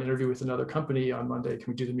 hey, I've got an interview with another company on Monday.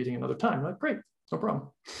 Can we do the meeting another time? I'm like, great, no problem.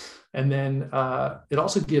 And then it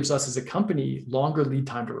also gives us as a company longer lead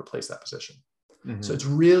time to replace that position. Mm-hmm. So it's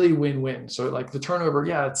really win-win. So like the turnover,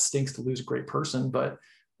 yeah, it stinks to lose a great person, but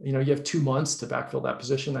you have 2 months to backfill that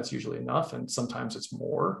position. That's usually enough. And sometimes it's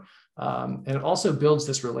more. And it also builds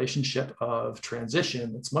this relationship of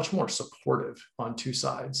transition that's much more supportive on two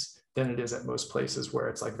sides than it is at most places where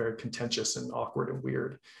it's like very contentious and awkward and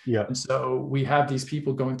weird. Yeah. And so we have these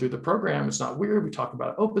people going through the program. It's not weird. We talk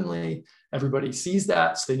about it openly. Everybody sees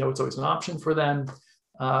that, so they know it's always an option for them.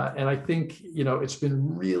 And I think, it's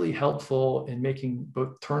been really helpful in making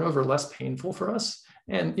both turnover less painful for us.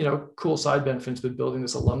 And, cool side benefits been building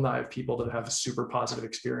this alumni of people that have a super positive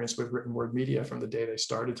experience with written word media from the day they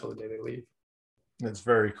started till the day they leave. That's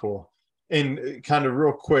very cool. And kind of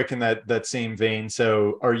real quick in that same vein.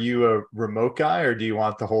 So are you a remote guy, or do you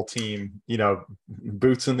want the whole team,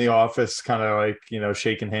 boots in the office, kind of like,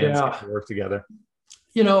 shaking hands, to work together?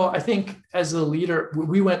 I think as a leader,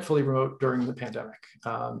 we went fully remote during the pandemic.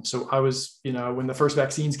 So I was, when the first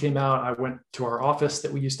vaccines came out, I went to our office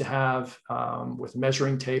that we used to have with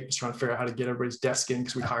measuring tape, just trying to figure out how to get everybody's desk in,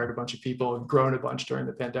 because we hired a bunch of people and grown a bunch during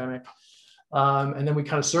the pandemic. And then we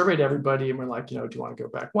kind of surveyed everybody and we're like, do you want to go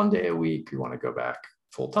back 1 day a week? Do you want to go back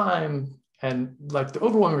full time? And like the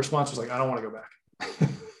overwhelming response was like, I don't want to go back.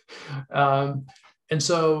 And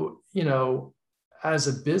so, as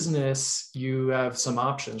a business, you have some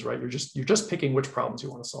options, right? You're just picking which problems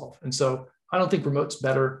you want to solve. And so I don't think remote's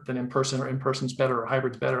better than in-person, or in-person's better, or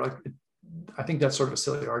hybrid's better. I think that's sort of a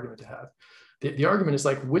silly argument to have. The argument is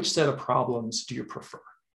like, which set of problems do you prefer,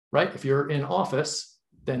 right? If you're in office,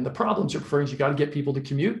 then the problems you're preferring is you got to get people to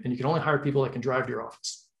commute, and you can only hire people that can drive to your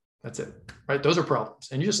office. That's it, right? Those are problems.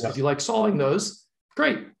 And if you like solving those,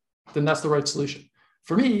 great, then that's the right solution.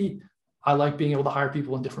 For me, I like being able to hire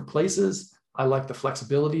people in different places. I like the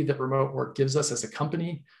flexibility that remote work gives us as a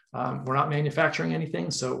company. We're not manufacturing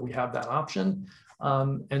anything, so we have that option.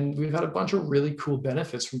 And we've had a bunch of really cool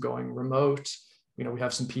benefits from going remote. We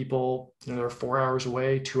have some people, they're 4 hours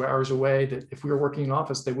away, 2 hours away, that if we were working in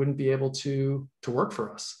office, they wouldn't be able to work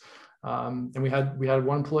for us. And we had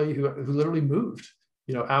one employee who literally moved,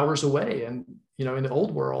 hours away. And, in the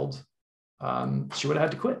old world, she would have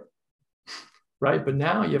had to quit. Right. But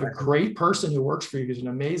now you have a great person who works for you, who's an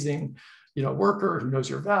amazing, worker, who knows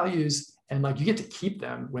your values, and like you get to keep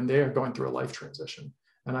them when they are going through a life transition.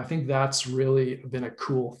 And I think that's really been a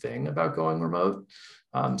cool thing about going remote.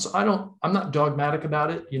 So I'm not dogmatic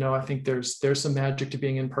about it. I think there's some magic to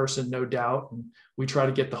being in person, no doubt. And we try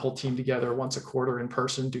to get the whole team together once a quarter in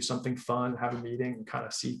person, do something fun, have a meeting, and kind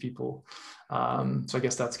of see people. So I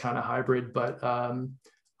guess that's kind of hybrid, but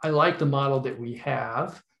I like the model that we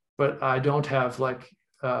have, but I don't have like,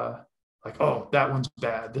 oh, that one's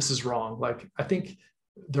bad, this is wrong. Like, I think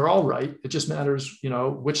they're all right. It just matters,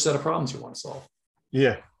 which set of problems you want to solve.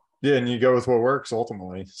 Yeah. And you go with what works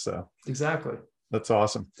ultimately. So exactly. That's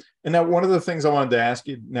awesome. And now one of the things I wanted to ask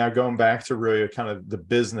you now, going back to really kind of the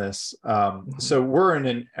business. So we're in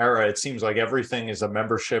an era, it seems like everything is a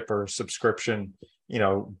membership or a subscription,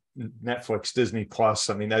 Netflix, Disney Plus.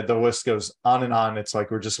 I mean, the list goes on and on. It's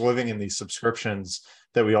like we're just living in these subscriptions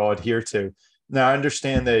that we all adhere to. Now, I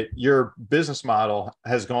understand that your business model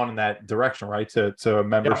has gone in that direction, right? To a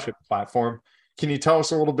membership platform. Can you tell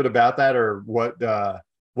us a little bit about that, or what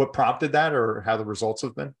prompted that, or how the results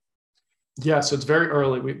have been? Yeah, so it's very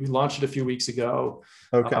early. We launched it a few weeks ago.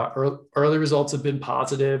 Okay. Early results have been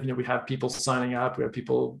positive. We have people signing up. We have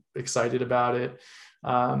people excited about it.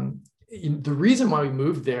 The reason why we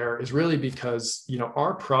moved there is really because,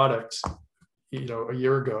 our product, a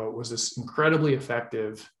year ago was this incredibly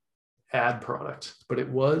effective ad product, but it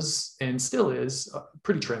was, and still is,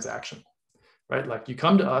 pretty transactional, right? Like you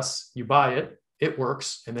come to us, you buy it, it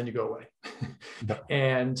works, and then you go away.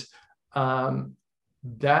 And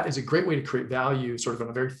that is a great way to create value sort of on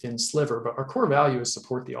a very thin sliver, but our core value is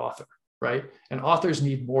support the author, right? And authors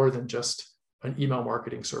need more than just an email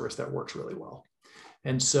marketing service that works really well.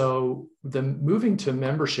 And so the moving to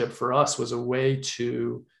membership for us was a way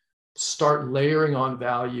to start layering on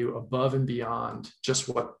value above and beyond just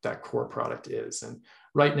what that core product is. And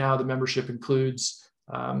right now the membership includes,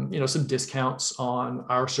 some discounts on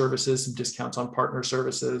our services, some discounts on partner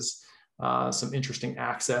services, some interesting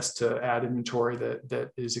access to ad inventory that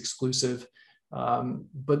is exclusive.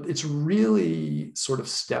 But it's really sort of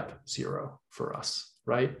step zero for us,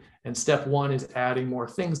 right? And step one is adding more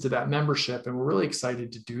things to that membership. And we're really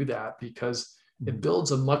excited to do that because it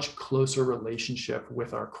builds a much closer relationship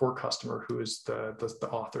with our core customer, who is the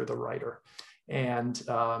author, the writer, and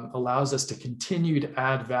allows us to continue to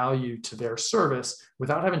add value to their service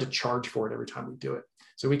without having to charge for it every time we do it.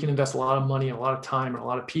 So we can invest a lot of money and a lot of time and a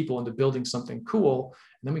lot of people into building something cool,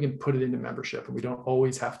 and then we can put it into membership, and we don't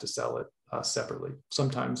always have to sell it separately.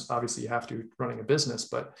 Sometimes, obviously, you have to running a business,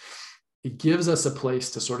 but it gives us a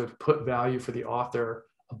place to sort of put value for the author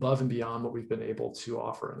above and beyond what we've been able to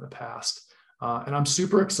offer in the past. And I'm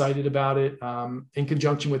super excited about it. In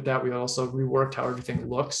conjunction with that, we also reworked how everything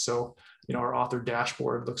looks. So, our author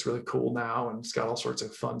dashboard looks really cool now, and it's got all sorts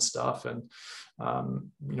of fun stuff. And,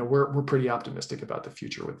 we're pretty optimistic about the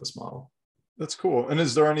future with this model. That's cool. And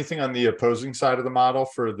is there anything on the opposing side of the model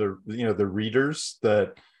for the readers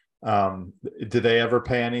that, do they ever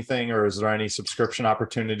pay anything, or is there any subscription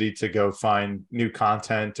opportunity to go find new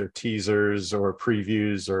content or teasers or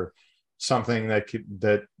previews or something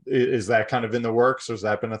that is that kind of in the works, or has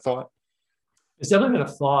that been a thought? It's definitely been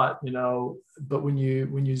a thought, but when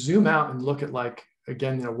you zoom out and look at, like,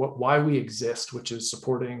 again, why we exist, which is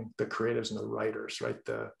supporting the creatives and the writers, right?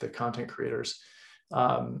 The content creators,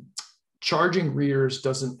 charging readers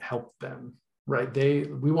doesn't help them, right?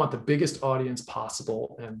 We want the biggest audience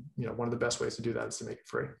possible. And, one of the best ways to do that is to make it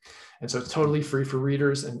free. And so it's totally free for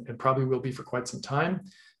readers, and probably will be for quite some time.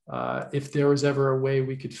 If there was ever a way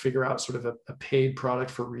we could figure out sort of a paid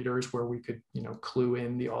product for readers where we could, clue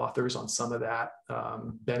in the authors on some of that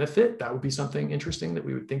benefit, that would be something interesting that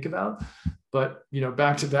we would think about. But,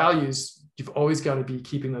 back to values, you've always got to be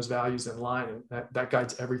keeping those values in line, and that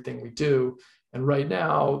guides everything we do. And right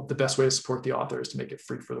now, the best way to support the author is to make it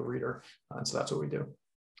free for the reader. And so that's what we do.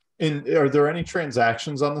 And are there any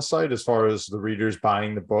transactions on the site as far as the readers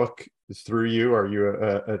buying the book through you? Are you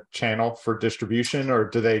a channel for distribution, or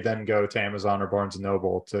do they then go to Amazon or Barnes &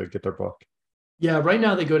 Noble to get their book? Yeah, right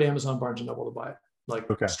now they go to Amazon, Barnes & Noble to buy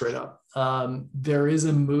it, straight up. There is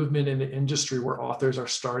a movement in the industry where authors are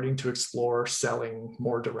starting to explore selling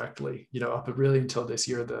more directly, but really until this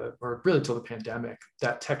year, or really until the pandemic,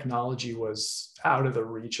 that technology was out of the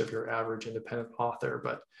reach of your average independent author.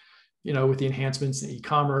 But with the enhancements in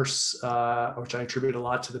e-commerce, which I attribute a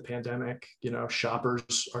lot to the pandemic,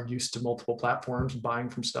 shoppers are used to multiple platforms buying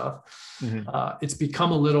from stuff. It's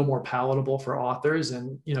become a little more palatable for authors.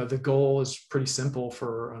 And, the goal is pretty simple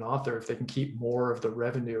for an author. If they can keep more of the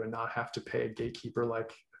revenue and not have to pay a gatekeeper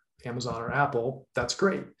like Amazon or Apple, that's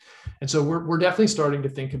great. And so we're definitely starting to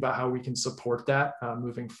think about how we can support that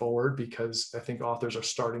moving forward, because I think authors are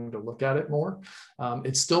starting to look at it more.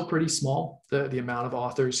 It's still pretty small, the amount of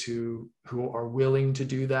authors who are willing to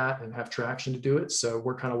do that and have traction to do it. So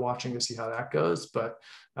we're kind of watching to see how that goes, but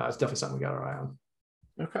it's definitely something we got our eye on.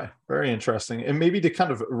 Okay, very interesting. And maybe to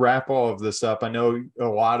kind of wrap all of this up, I know a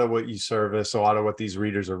lot of what you service, a lot of what these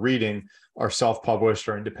readers are reading are self-published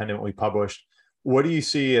or independently published. What do you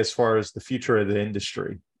see as far as the future of the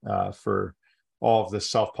industry for all of this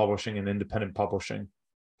self-publishing and independent publishing?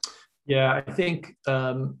 Yeah, I think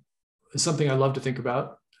it's something I love to think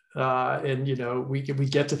about. And, we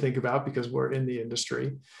get to think about because we're in the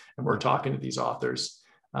industry and we're talking to these authors.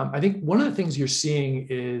 I think one of the things you're seeing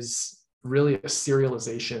is really a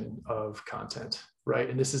serialization of content, right?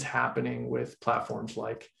 And this is happening with platforms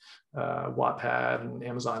like Wattpad, and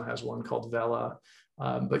Amazon has one called Vella.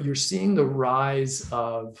 But you're seeing the rise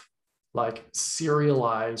of like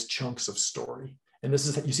serialized chunks of story. And this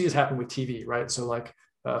is, you see this happen with TV, right? So like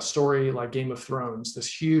a story like Game of Thrones,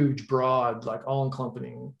 this huge, broad, like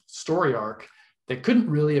all-encompassing story arc that couldn't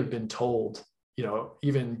really have been told,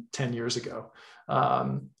 even 10 years ago,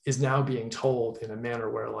 is now being told in a manner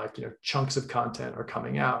where like, chunks of content are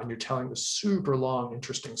coming out and you're telling this super long,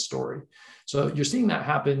 interesting story. So you're seeing that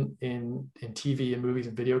happen in TV and movies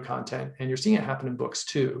and video content, and you're seeing it happen in books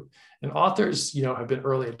too. And authors, have been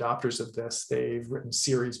early adopters of this. They've written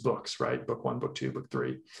series books, right? Book 1, book 2, book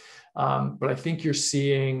 3. But I think you're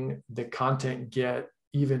seeing the content get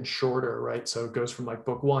even shorter, right? So it goes from like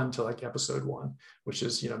book 1 to like episode 1, which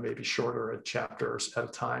is, maybe shorter, a chapter at a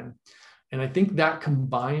time. And I think that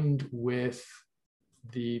combined with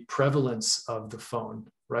the prevalence of the phone,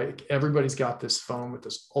 right? Everybody's got this phone with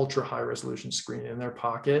this ultra high resolution screen in their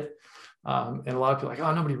pocket. And a lot of people are like,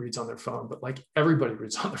 oh, nobody reads on their phone, but like everybody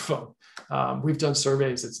reads on their phone. We've done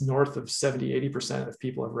surveys. It's north of 70-80% of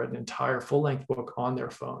people have read an entire full length book on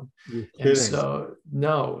their phone. And so,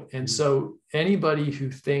 no. And so anybody who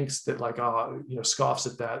thinks that like, scoffs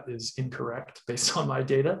at that is incorrect based on my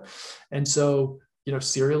data. And so,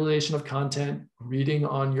 serialization of content, reading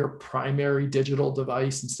on your primary digital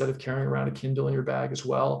device instead of carrying around a Kindle in your bag as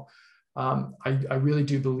well. I really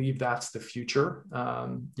do believe that's the future.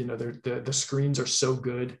 The screens are so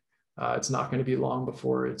good. It's not going to be long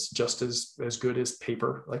before it's just as good as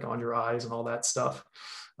paper, like on your eyes and all that stuff.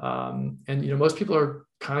 And most people are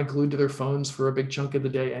kind of glued to their phones for a big chunk of the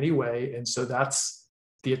day anyway. And so that's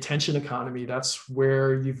the attention economy. That's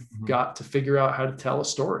where you've got to figure out how to tell a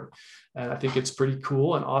story. And I think it's pretty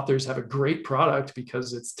cool. And authors have a great product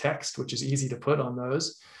because it's text, which is easy to put on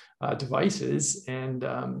those devices. And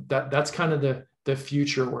that's kind of the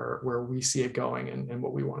future where we see it going and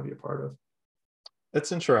what we want to be a part of.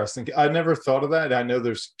 That's interesting. I never thought of that. I know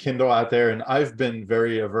there's Kindle out there, and I've been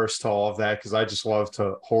very averse to all of that because I just love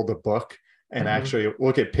to hold a book and actually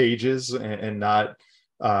look at pages and not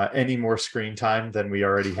any more screen time than we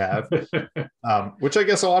already have, which I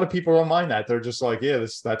guess a lot of people don't mind that. They're just like, yeah,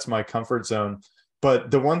 that's my comfort zone.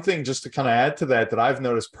 But the one thing just to kind of add to that I've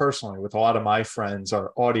noticed personally with a lot of my friends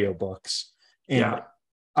are audiobooks. And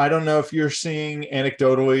I don't know if you're seeing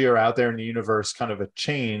anecdotally or out there in the universe kind of a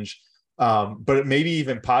change, but maybe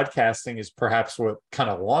even podcasting is perhaps what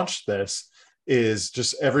kind of launched this, is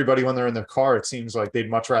just everybody when they're in their car, it seems like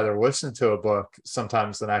they'd much rather listen to a book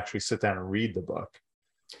sometimes than actually sit down and read the book.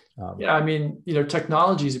 I mean,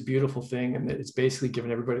 technology is a beautiful thing, and it's basically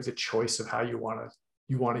given everybody the choice of how you want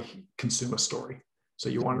to consume a story. So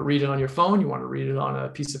you want to read it on your phone, you want to read it on a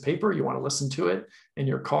piece of paper, you want to listen to it in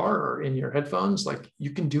your car or in your headphones. Like, you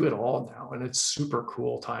can do it all now, and it's super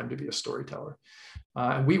cool time to be a storyteller.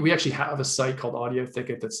 And we actually have a site called Audio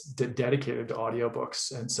Thicket that's dedicated to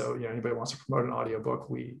audiobooks. And so, anybody wants to promote an audiobook,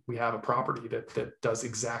 we have a property that does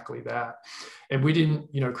exactly that. And we didn't,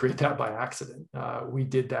 create that by accident. We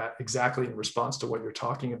did that exactly in response to what you're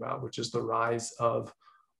talking about, which is the rise of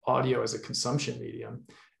audio as a consumption medium.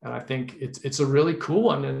 And I think it's a really cool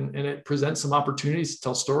one, and it presents some opportunities to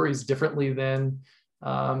tell stories differently than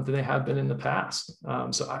they have been in the past.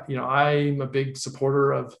 So I'm a big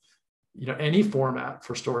supporter of any format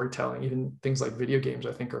for storytelling. Even things like video games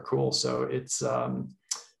I think are cool. So it's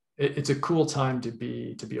a cool time to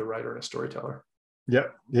be a writer and a storyteller.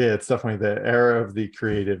 Yep. Yeah, it's definitely the era of the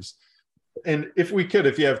creatives. And if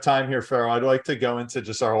you have time here, Ferol, I'd like to go into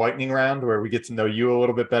just our lightning round where we get to know you a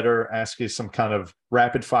little bit better, ask you some kind of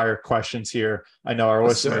rapid fire questions here. I know our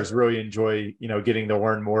listeners really enjoy, getting to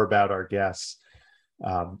learn more about our guests.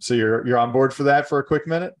 So you're on board for that for a quick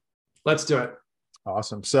minute? Let's do it.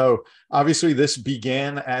 Awesome. So obviously this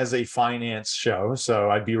began as a finance show. So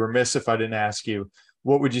I'd be remiss if I didn't ask you,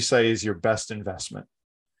 what would you say is your best investment?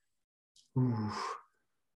 Ooh,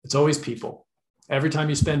 it's always people. Every time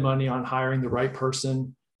you spend money on hiring the right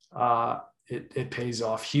person, it pays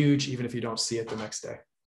off huge, even if you don't see it the next day.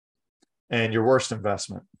 And your worst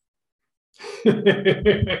investment?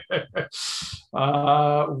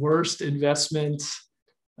 Worst investment.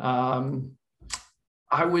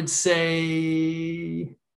 I would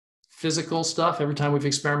say physical stuff. Every time we've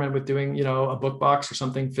experimented with doing, a book box or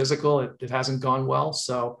something physical, it hasn't gone well.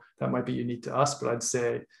 So that might be unique to us, but I'd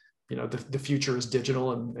say, the future is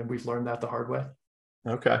digital, and we've learned that the hard way.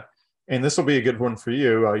 Okay. And this will be a good one for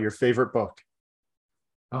you. Your favorite book?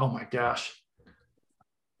 Oh my gosh.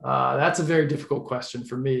 That's a very difficult question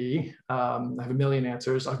for me. I have a million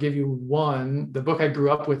answers. I'll give you one. The book I grew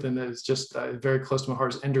up with and is just very close to my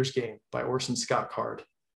heart is Ender's Game by Orson Scott Card.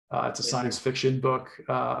 It's a science fiction book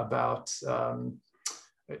about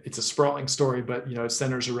it's a sprawling story, but it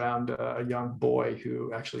centers around a young boy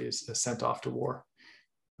who actually is sent off to war.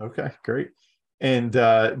 Okay, great. And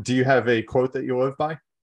do you have a quote that you live by?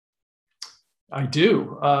 I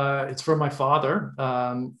do. It's from my father.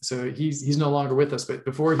 So he's no longer with us, but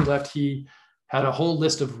before he left, he had a whole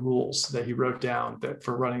list of rules that he wrote down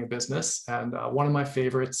for running a business. And one of my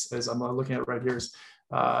favorites, as I'm looking at it right here, is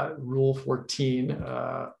Rule 14,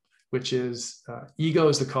 which is ego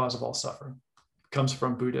is the cause of all suffering. It comes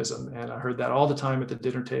from Buddhism. And I heard that all the time at the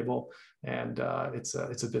dinner table. And it's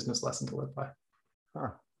a business lesson to live by.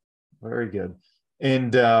 Huh. Very good.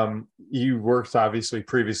 And you worked obviously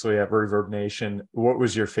previously at Reverb Nation. What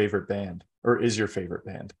was your favorite band, or is your favorite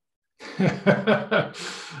band?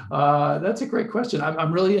 That's a great question.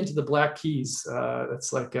 I'm really into the Black Keys.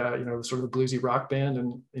 That's like sort of a bluesy rock band,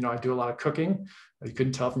 and I do a lot of cooking. You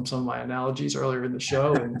couldn't tell from some of my analogies earlier in the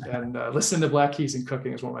show, and listening to Black Keys and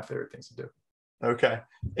cooking is one of my favorite things to do. Okay.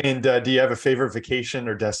 And do you have a favorite vacation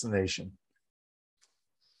or destination?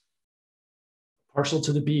 Partial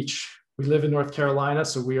to the beach. We live in North Carolina,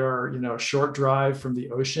 so we are, a short drive from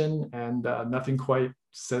the ocean, and nothing quite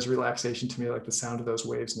says relaxation to me like the sound of those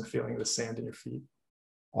waves and the feeling of the sand in your feet.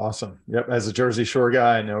 Awesome. Yep. As a Jersey Shore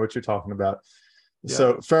guy, I know what you're talking about. Yeah.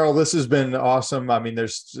 So, Ferol, this has been awesome. I mean,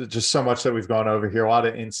 there's just so much that we've gone over here, a lot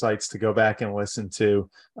of insights to go back and listen to.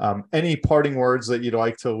 Any parting words that you'd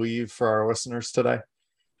like to leave for our listeners today?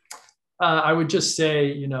 I would just say,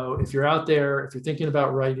 if you're out there, if you're thinking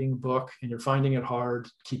about writing a book and you're finding it hard,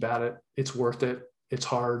 keep at it. It's worth it. It's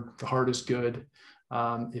hard. The hard is good.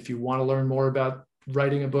 If you want to learn more about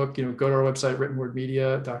writing a book, go to our website,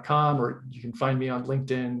 writtenwordmedia.com, or you can find me on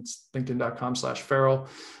LinkedIn, linkedin.com/Ferol.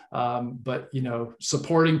 But,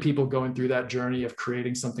 supporting people going through that journey of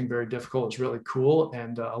creating something very difficult is really cool.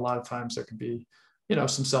 And a lot of times there can be,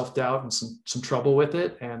 some self-doubt and some trouble with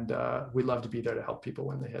it. And we'd love to be there to help people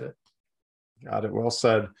when they hit it. Got it. Well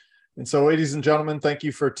said. And so, ladies and gentlemen, thank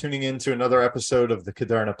you for tuning in to another episode of the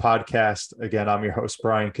Caderna Podcast. Again, I'm your host,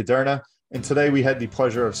 Brian Caderna. And today we had the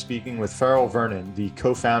pleasure of speaking with Ferol Vernon, the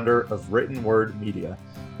co-founder of Written Word Media.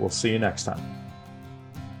 We'll see you next time.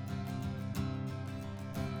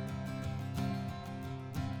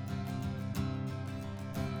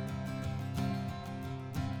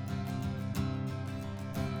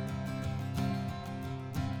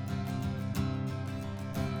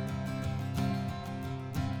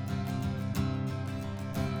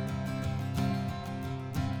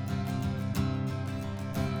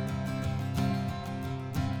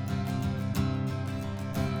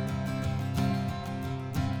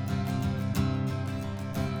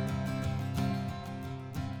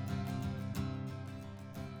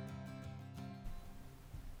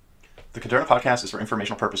 The Caderna Podcast is for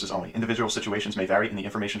informational purposes only. Individual situations may vary, and the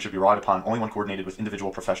information should be relied upon only when coordinated with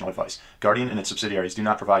individual professional advice. Guardian and its subsidiaries do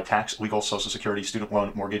not provide tax, legal, Social Security, student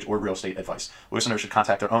loan, mortgage, or real estate advice. Listeners should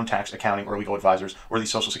contact their own tax, accounting, or legal advisors or the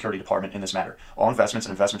Social Security Department in this matter. All investments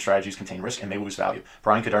and investment strategies contain risk and may lose value.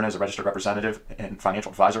 Brian Caderna is a registered representative and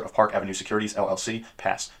financial advisor of Park Avenue Securities, LLC,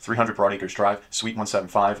 Pass, 300 Broadacres Drive, Suite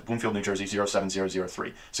 175, Bloomfield, New Jersey,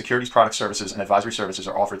 07003. Securities, product services, and advisory services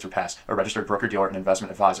are offered through Pass, a registered broker-dealer and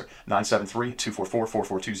investment advisor.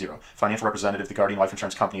 973-244-4420. Financial representative, the Guardian Life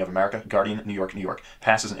Insurance Company of America, Guardian, New York, New York.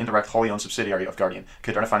 Pass is an indirect, wholly owned subsidiary of Guardian.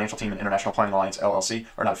 Caderna Financial Team and International Planning Alliance, LLC,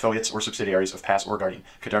 are not affiliates or subsidiaries of Pass or Guardian.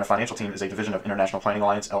 Caderna Financial Team is a division of International Planning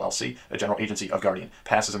Alliance, LLC, a general agency of Guardian.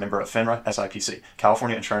 Pass is a member of FINRA, SIPC.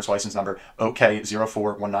 California Insurance License Number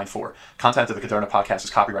OK04194. Content of the Caderna Podcast is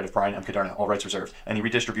copyright of Brian M. Caderna, all rights reserved. Any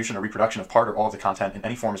redistribution or reproduction of part or all of the content in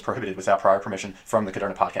any form is prohibited without prior permission from the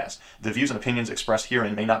Caderna Podcast. The views and opinions expressed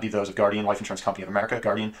herein may not be those of Guardian Life Insurance Company of America,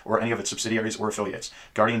 Guardian, or any of its subsidiaries or affiliates.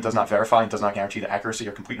 Guardian does not verify and does not guarantee the accuracy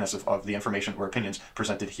or completeness of the information or opinions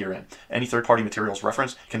presented herein. Any third-party materials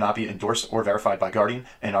referenced cannot be endorsed or verified by Guardian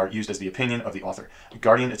and are used as the opinion of the author.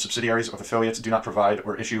 Guardian, its subsidiaries, or affiliates do not provide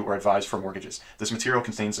or issue or advise for mortgages. This material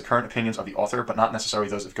contains the current opinions of the author, but not necessarily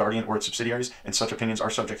those of Guardian or its subsidiaries, and such opinions are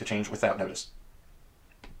subject to change without notice.